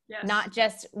 Yes. Not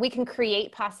just, we can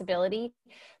create possibility,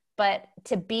 but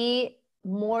to be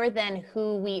more than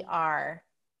who we are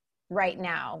right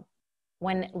now.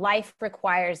 When life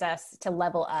requires us to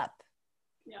level up,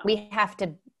 we have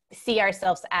to see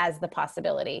ourselves as the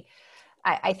possibility.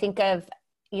 I think of,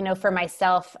 for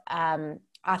myself,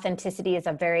 authenticity is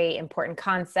a very important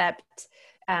concept.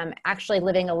 Actually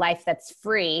living a life that's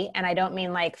free. And I don't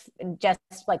mean like just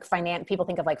like people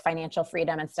think of like financial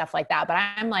freedom and stuff like that, but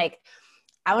I'm like,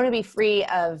 I want to be free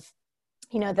of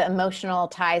the emotional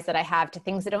ties that I have to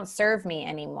things that don't serve me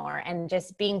anymore, and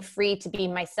just being free to be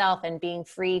myself and being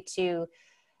free to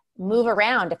move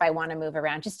around if I want to move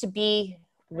around, just to be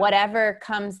whatever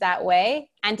comes that way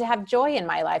and to have joy in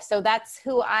my life. So that's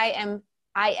who I am.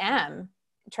 I am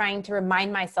trying to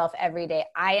remind myself every day,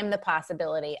 I am the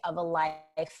possibility of a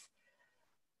life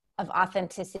of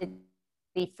authenticity,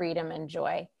 freedom, and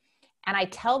joy. And I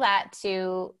tell that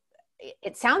to,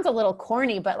 it sounds a little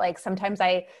corny, but like sometimes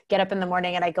I get up in the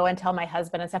morning and I go and tell my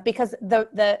husband and stuff, because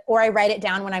or I write it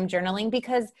down when I'm journaling,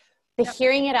 because the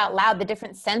hearing it out loud, the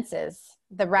different senses,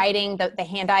 the writing, the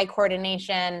hand-eye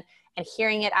coordination, and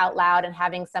hearing it out loud and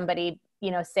having somebody,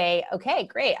 say, okay,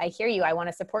 great, I hear you, I want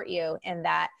to support you in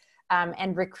that.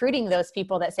 And recruiting those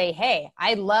people that say, hey,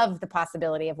 I love the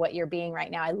possibility of what you're being right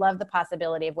now. I love the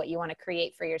possibility of what you want to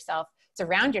create for yourself.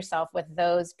 Surround yourself with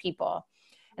those people.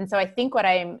 And so I think what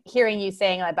I'm hearing you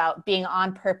saying about being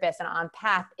on purpose and on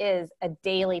path is a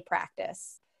daily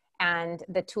practice. And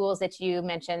the tools that you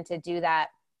mentioned to do that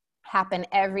happen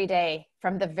every day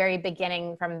from the very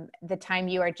beginning, from the time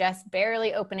you are just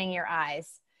barely opening your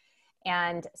eyes,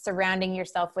 and surrounding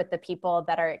yourself with the people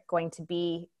that are going to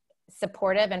be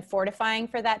supportive and fortifying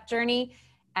for that journey,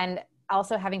 and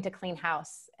also having to clean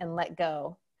house and let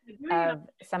go of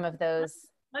some of those.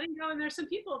 Letting go. And there's some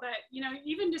people that,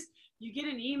 even just, you get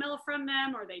an email from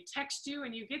them or they text you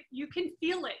and you can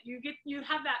feel it. You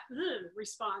have that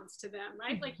response to them,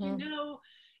 right? Like,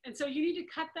 and so you need to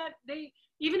cut that.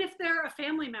 Even if they're a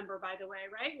family member, by the way,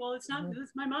 right? Well, it's not,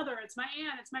 it's my mother, it's my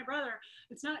aunt, it's my brother.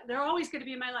 It's not, they're always going to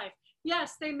be in my life.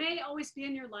 Yes, they may always be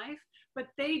in your life, but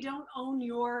they don't own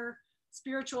your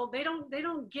spiritual, they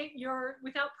don't get your,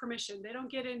 without permission, they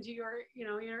don't get into your,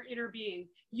 your inner being.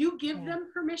 You give them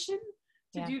permission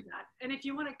to do that. And if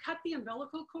you want to cut the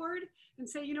umbilical cord and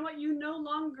say, you know what, you no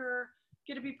longer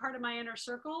get to be part of my inner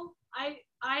circle. I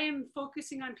am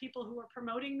focusing on people who are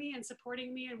promoting me and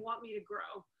supporting me and want me to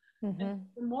grow. And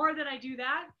the more that I do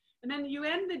that, and then you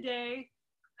end the day,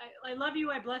 I love you,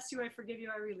 I bless you, I forgive you,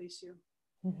 I release you,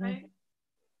 right?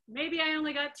 Maybe I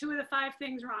only got 2 of the 5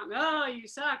 things wrong. Oh, you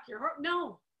suck.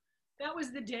 No, that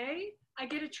was the day. I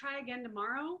get to try again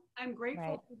tomorrow. I'm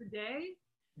grateful for the day.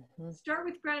 Start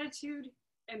with gratitude,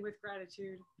 end with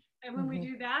gratitude. And when we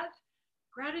do that,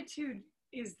 gratitude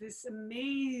is this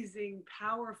amazing,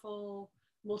 powerful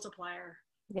multiplier.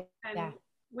 And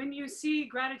when you see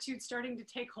gratitude starting to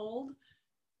take hold,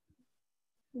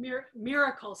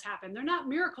 miracles happen. They're not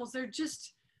miracles. They're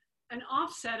just an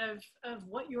offset of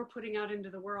what you're putting out into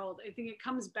the world. I think it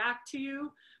comes back to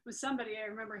you with somebody I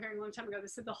remember hearing a long time ago. They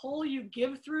said the hole you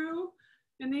give through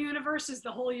in the universe is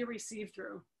the hole you receive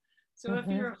through. So if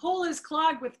your hole is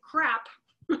clogged with crap,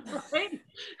 right?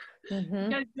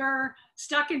 Because you're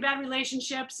stuck in bad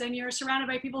relationships and you're surrounded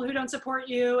by people who don't support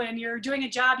you and you're doing a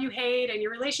job you hate and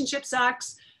your relationship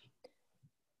sucks,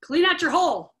 clean out your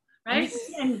hole, right?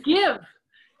 And give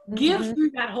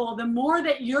through that hole. The more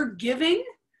that you're giving,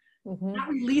 that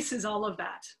releases all of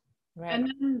that. And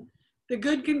then the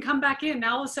good can come back in.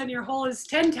 Now all of a sudden your hole is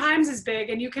 10 times as big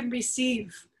and you can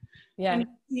receive, and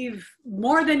receive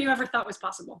more than you ever thought was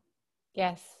possible.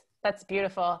 Yes, that's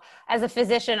beautiful. As a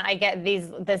physician, I get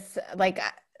this like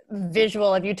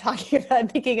visual of you talking about,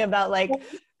 thinking about like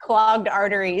clogged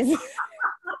arteries.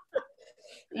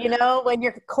 When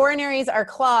your coronaries are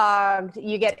clogged,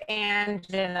 you get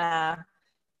angina,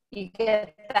 you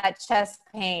get that chest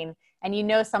pain,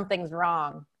 and something's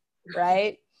wrong,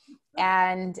 right?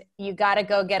 And you got to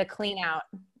go get a clean out.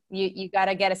 You got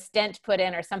to get a stent put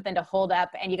in or something to hold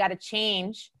up, and you got to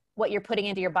change what you're putting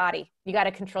into your body. You got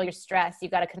to control your stress. You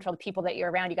got to control the people that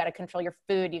you're around. You got to control your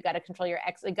food. You got to control you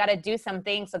got to do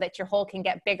something so that your hole can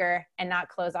get bigger and not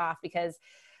close off, because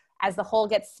as the hole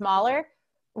gets smaller,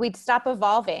 we'd stop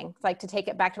evolving. It's like, to take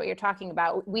it back to what you're talking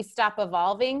about, we stop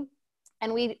evolving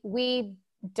and we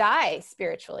die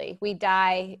spiritually, we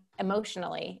die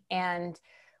emotionally, and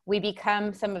we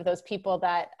become some of those people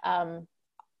that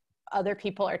other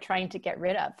people are trying to get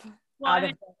rid of out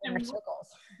of their circles.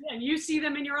 And you see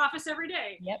them in your office every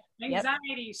day.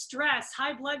 Anxiety, stress,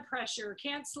 high blood pressure,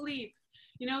 can't sleep.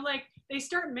 Like they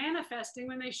start manifesting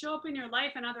when they show up in your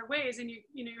life in other ways, and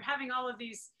you're having all of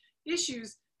these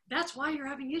issues. That's why you're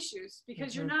having issues,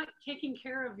 because you're not taking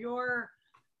care of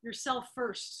yourself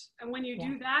first. And when you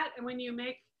do that, and when you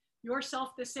make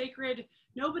yourself the sacred,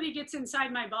 nobody gets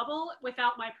inside my bubble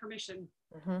without my permission.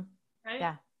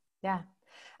 Right? Yeah.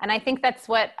 And I think that's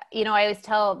what, I always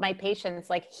tell my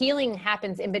patients, like, healing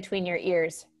happens in between your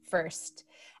ears first,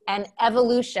 and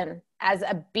evolution as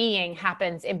a being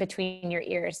happens in between your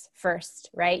ears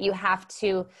first, right? You have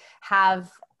to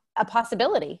have a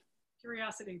possibility.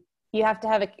 Curiosity. You have to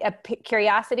have a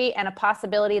curiosity and a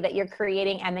possibility that you're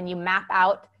creating, and then you map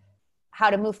out how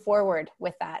to move forward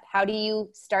with that. How do you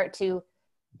start to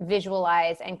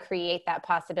visualize and create that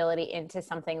possibility into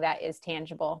something that is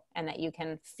tangible and that you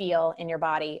can feel in your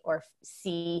body or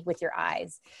see with your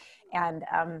eyes? And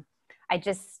I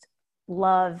just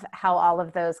love how all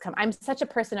of those come. I'm such a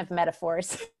person of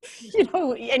metaphors, you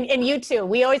know, and you too.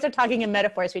 We always are talking in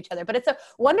metaphors to each other, but it's a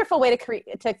wonderful way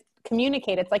to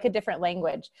communicate. It's like a different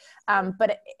language.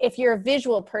 But if you're a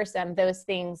visual person, those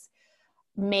things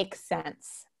make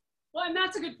sense. Well, and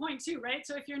that's a good point too, right?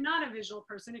 So if you're not a visual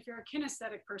person, if you're a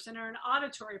kinesthetic person or an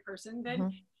auditory person,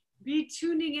 then be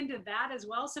tuning into that as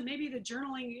well. So maybe the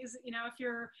journaling is, you know, if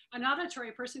you're an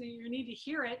auditory person and you need to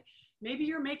hear it, maybe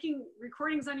you're making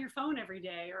recordings on your phone every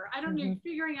day, or I don't know, you're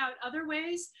figuring out other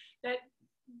ways that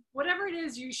whatever it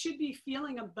is, you should be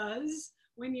feeling a buzz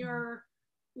when you're,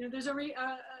 you know, there's a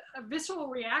visceral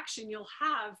reaction you'll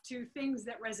have to things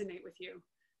that resonate with you.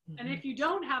 And if you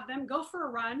don't have them, go for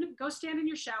a run, go stand in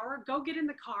your shower, go get in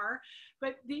the car.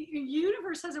 But the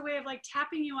universe has a way of like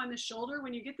tapping you on the shoulder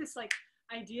when you get this like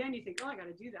idea and you think, oh, I got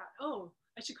to do that. Oh,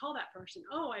 I should call that person.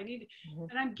 Oh, I need,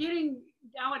 and I'm getting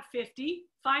now at 50,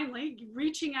 finally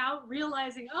reaching out,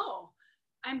 realizing, oh,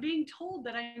 I'm being told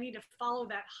that I need to follow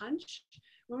that hunch.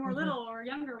 When we're little or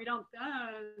younger, we don't,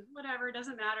 whatever, it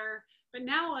doesn't matter. But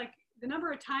now, like the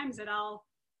number of times that I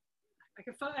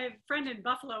have a friend in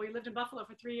Buffalo. We lived in Buffalo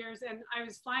for 3 years, and I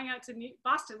was flying out to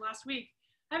Boston last week.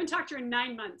 I haven't talked to her in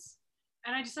 9 months.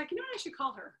 And I just like, you know what, I should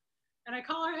call her. And I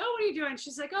call her, oh, what are you doing?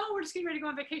 She's like, oh, we're just getting ready to go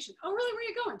on vacation. Oh, really? Where are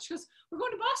you going? She goes, we're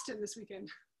going to Boston this weekend.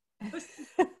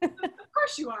 Of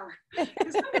course you are.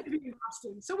 Because I'm going to be in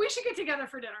Boston. So we should get together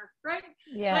for dinner, right?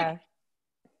 Yeah. Like,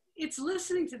 it's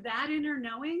listening to that inner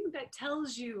knowing that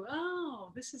tells you,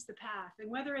 oh, this is the path. And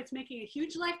whether it's making a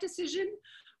huge life decision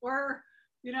or,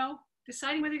 you know,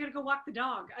 deciding whether you're going to go walk the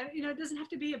dog, you know, it doesn't have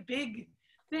to be a big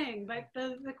thing, but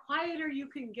the quieter you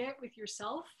can get with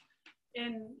yourself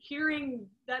and hearing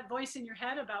that voice in your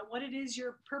head about what it is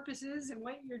your purpose is and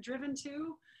what you're driven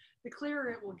to, the clearer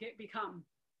it will become.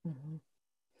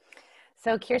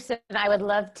 So Kirsten, I would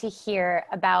love to hear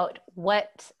about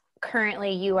what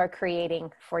currently you are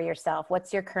creating for yourself.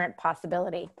 What's your current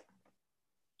possibility?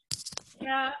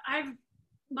 Yeah,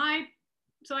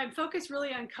 so I'm focused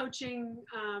really on coaching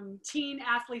teen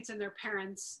athletes and their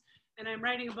parents. And I'm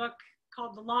writing a book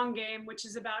called The Long Game, which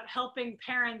is about helping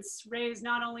parents raise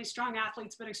not only strong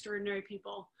athletes, but extraordinary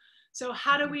people. So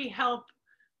how do we help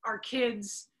our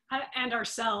kids and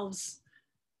ourselves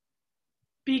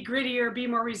be grittier, be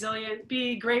more resilient,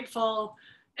 be grateful,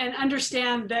 and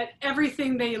understand that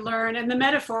everything they learn, and the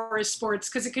metaphor is sports,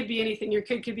 because it could be anything. Your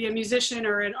kid could be a musician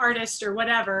or an artist or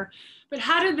whatever, but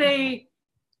how do they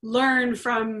learn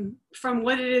from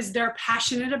what it is they're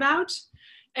passionate about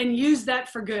and use that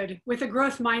for good, with a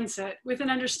growth mindset, with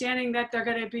an understanding that they're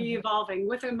going to be evolving,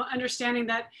 with an understanding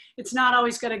that it's not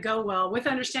always going to go well, with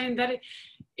understanding that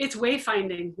it's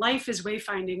wayfinding. Life is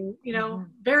wayfinding. You know,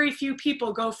 very few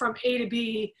people go from A to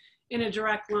B in a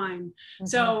direct line.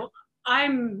 So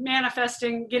I'm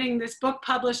manifesting getting this book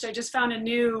published. I just found a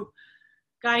new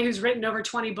guy who's written over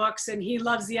 20 books, and he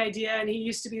loves the idea, and he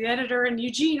used to be the editor in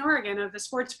Eugene, Oregon of the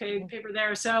sports paper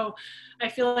there. So I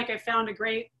feel like I found a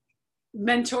great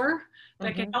mentor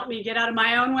that can help me get out of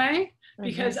my own way,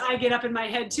 because I get up in my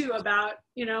head too about,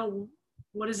 you know,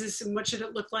 what is this and what should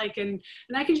it look like? And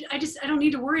I don't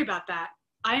need to worry about that.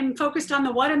 I'm focused on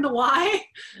the what and the why,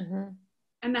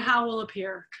 and the how will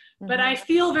appear. But I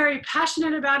feel very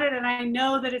passionate about it, and I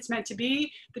know that it's meant to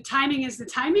be. The timing is the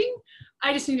timing.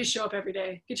 I just need to show up every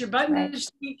day. Get your butt in the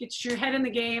seat, get your head in the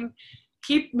game,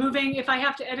 keep moving. If I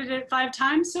have to edit it 5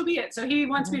 times, so be it. So he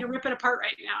wants me to rip it apart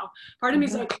right now. Part of me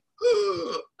is like,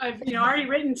 I've already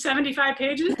written 75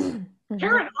 pages,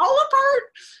 tear it all apart,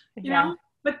 you know,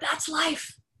 but that's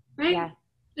life, right? Yeah.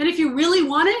 And if you really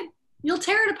want it, you'll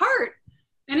tear it apart.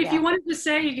 And if you wanted to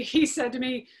say, he said to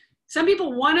me, some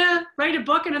people want to write a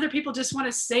book and other people just want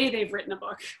to say they've written a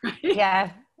book, right?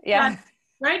 Yeah.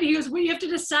 Right? He goes, well, you have to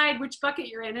decide which bucket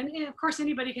you're in. And of course,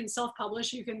 anybody can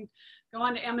self-publish. You can go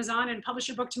on to Amazon and publish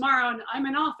your book tomorrow, and I'm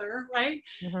an author, right?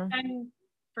 And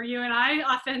for you and I,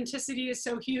 authenticity is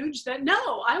so huge that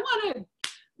no, I want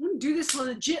to do this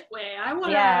legit way. I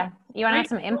want to. You want to have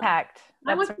some impact.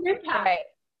 I want some impact. Right.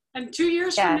 And 2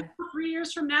 years from now, 3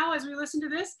 years from now, as we listen to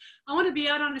this, I want to be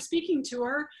out on a speaking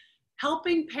tour,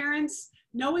 helping parents,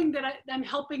 knowing that I'm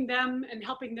helping them and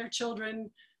helping their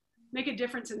children make a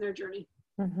difference in their journey.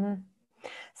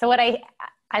 So what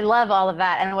I love all of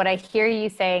that. And what I hear you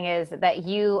saying is that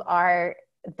you are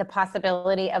the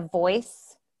possibility of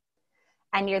voice,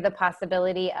 and you're the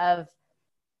possibility of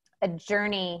a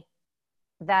journey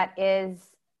that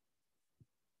is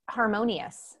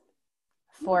harmonious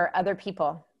for other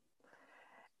people.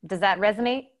 Does that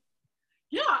resonate?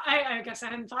 Yeah, I guess I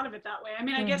hadn't thought of it that way. I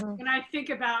mean, I guess when I think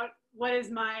about what is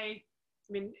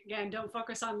again, don't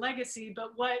focus on legacy,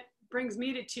 but what brings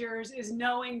me to tears is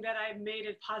knowing that I've made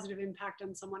a positive impact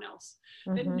on someone else.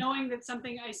 That knowing that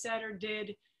something I said or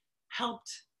did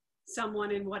helped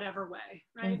someone in whatever way,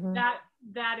 right?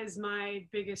 That is my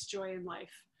biggest joy in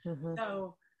life.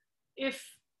 So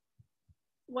if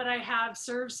what I have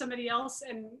serves somebody else,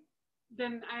 and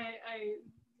then I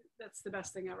that's the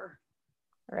best thing ever.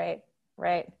 Right.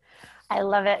 I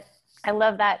love it. I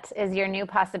love that is your new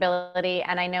possibility.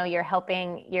 And I know you're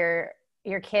helping your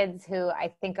kids, who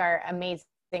I think are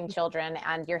amazing children,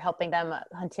 and you're helping them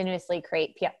continuously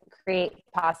create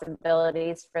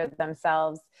possibilities for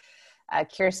themselves.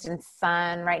 Kirsten's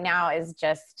son right now is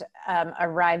just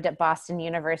arrived at Boston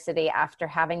University after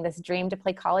having this dream to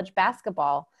play college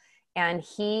basketball. And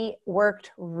he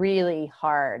worked really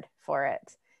hard for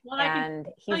it. Well, and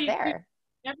he's there.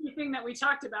 Everything that we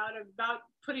talked about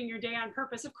putting your day on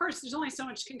purpose. Of course, there's only so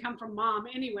much can come from mom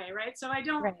anyway, right? So I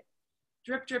don't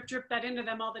drip that into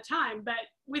them all the time. But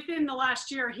within the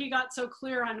last year, he got so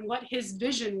clear on what his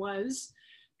vision was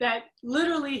that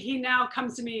literally he now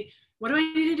comes to me, what do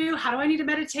I need to do? How do I need to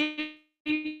meditate?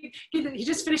 He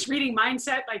just finished reading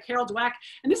Mindset by Carol Dweck.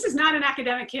 And this is not an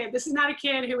academic kid. This is not a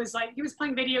kid who was he was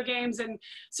playing video games and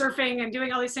surfing and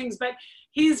doing all these things, but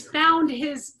he's found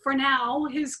for now,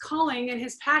 his calling and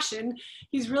his passion.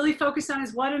 He's really focused on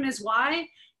his what and his why,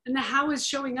 and the how is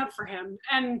showing up for him.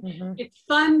 And it's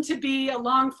fun to be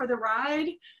along for the ride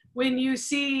when you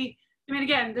see, I mean,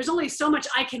 again, there's only so much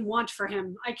I can want for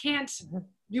him. I can't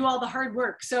do all the hard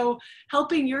work. So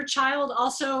helping your child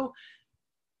also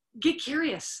get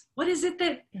curious. What is it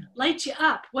that lights you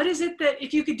up? What is it that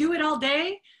if you could do it all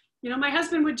day? My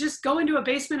husband would just go into a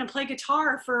basement and play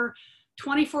guitar for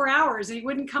 24 hours and he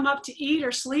wouldn't come up to eat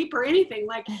or sleep or anything.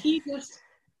 He just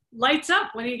lights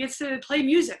up when he gets to play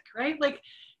music, right?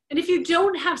 And if you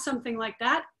don't have something like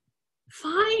that,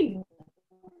 fine,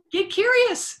 get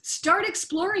curious, start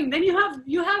exploring. Then you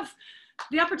have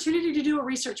the opportunity to do a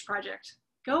research project.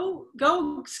 Go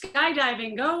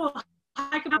skydiving, go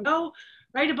hike, go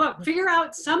write a book, figure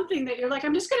out something that you're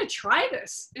I'm just going to try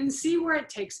this and see where it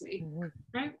takes me.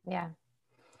 Right? Yeah.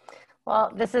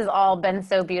 Well, this has all been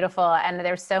so beautiful, and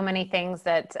there's so many things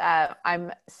that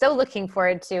I'm so looking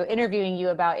forward to interviewing you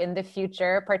about in the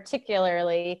future,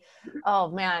 particularly,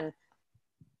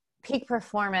 peak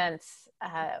performance,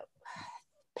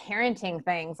 parenting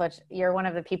things, which you're one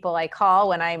of the people I call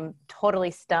when I'm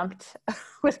totally stumped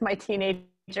with my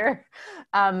teenager.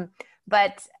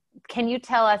 But can you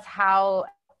tell us how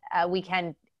we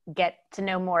can get to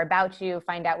know more about you,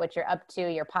 find out what you're up to,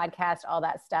 your podcast, all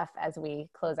that stuff as we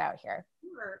close out here?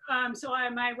 Sure. So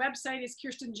my website is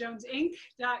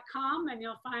KirstenJonesInc.com, and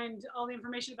you'll find all the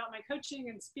information about my coaching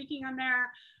and speaking on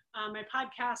there. My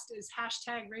podcast is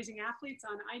 #RaisingAthletes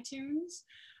on iTunes.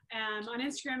 On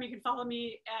Instagram, you can follow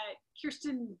me at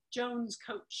Kirsten Jones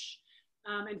Coach.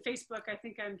 And Facebook, I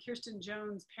think I'm Kirsten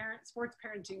Jones Sports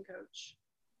Parenting Coach.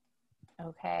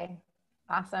 Okay,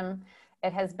 awesome.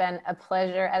 It has been a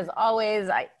pleasure. As always,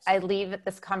 I leave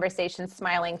this conversation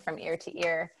smiling from ear to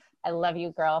ear. I love you,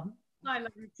 girl. I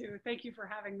love you too. Thank you for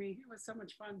having me. It was so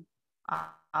much fun.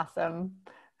 Awesome.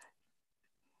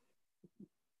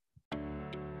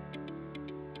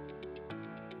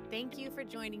 Thank you for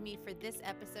joining me for this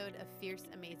episode of Fierce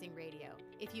Amazing Radio.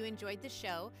 If you enjoyed the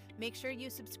show, make sure you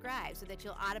subscribe so that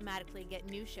you'll automatically get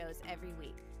new shows every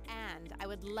week. And I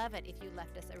would love it if you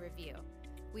left us a review.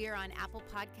 We are on Apple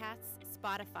Podcasts,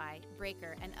 Spotify,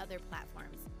 Breaker, and other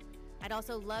platforms. I'd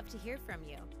also love to hear from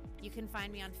you. You can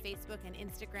find me on Facebook and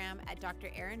Instagram at Dr.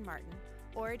 Erin Martin,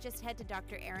 or just head to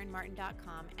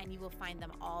drerinmartin.com and you will find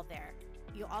them all there.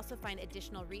 You'll also find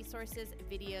additional resources,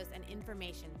 videos, and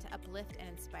information to uplift and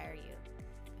inspire you.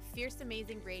 Fierce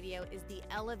Amazing Radio is the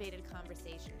elevated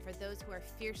conversation for those who are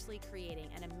fiercely creating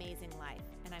an amazing life,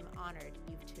 and I'm honored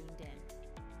you've tuned in.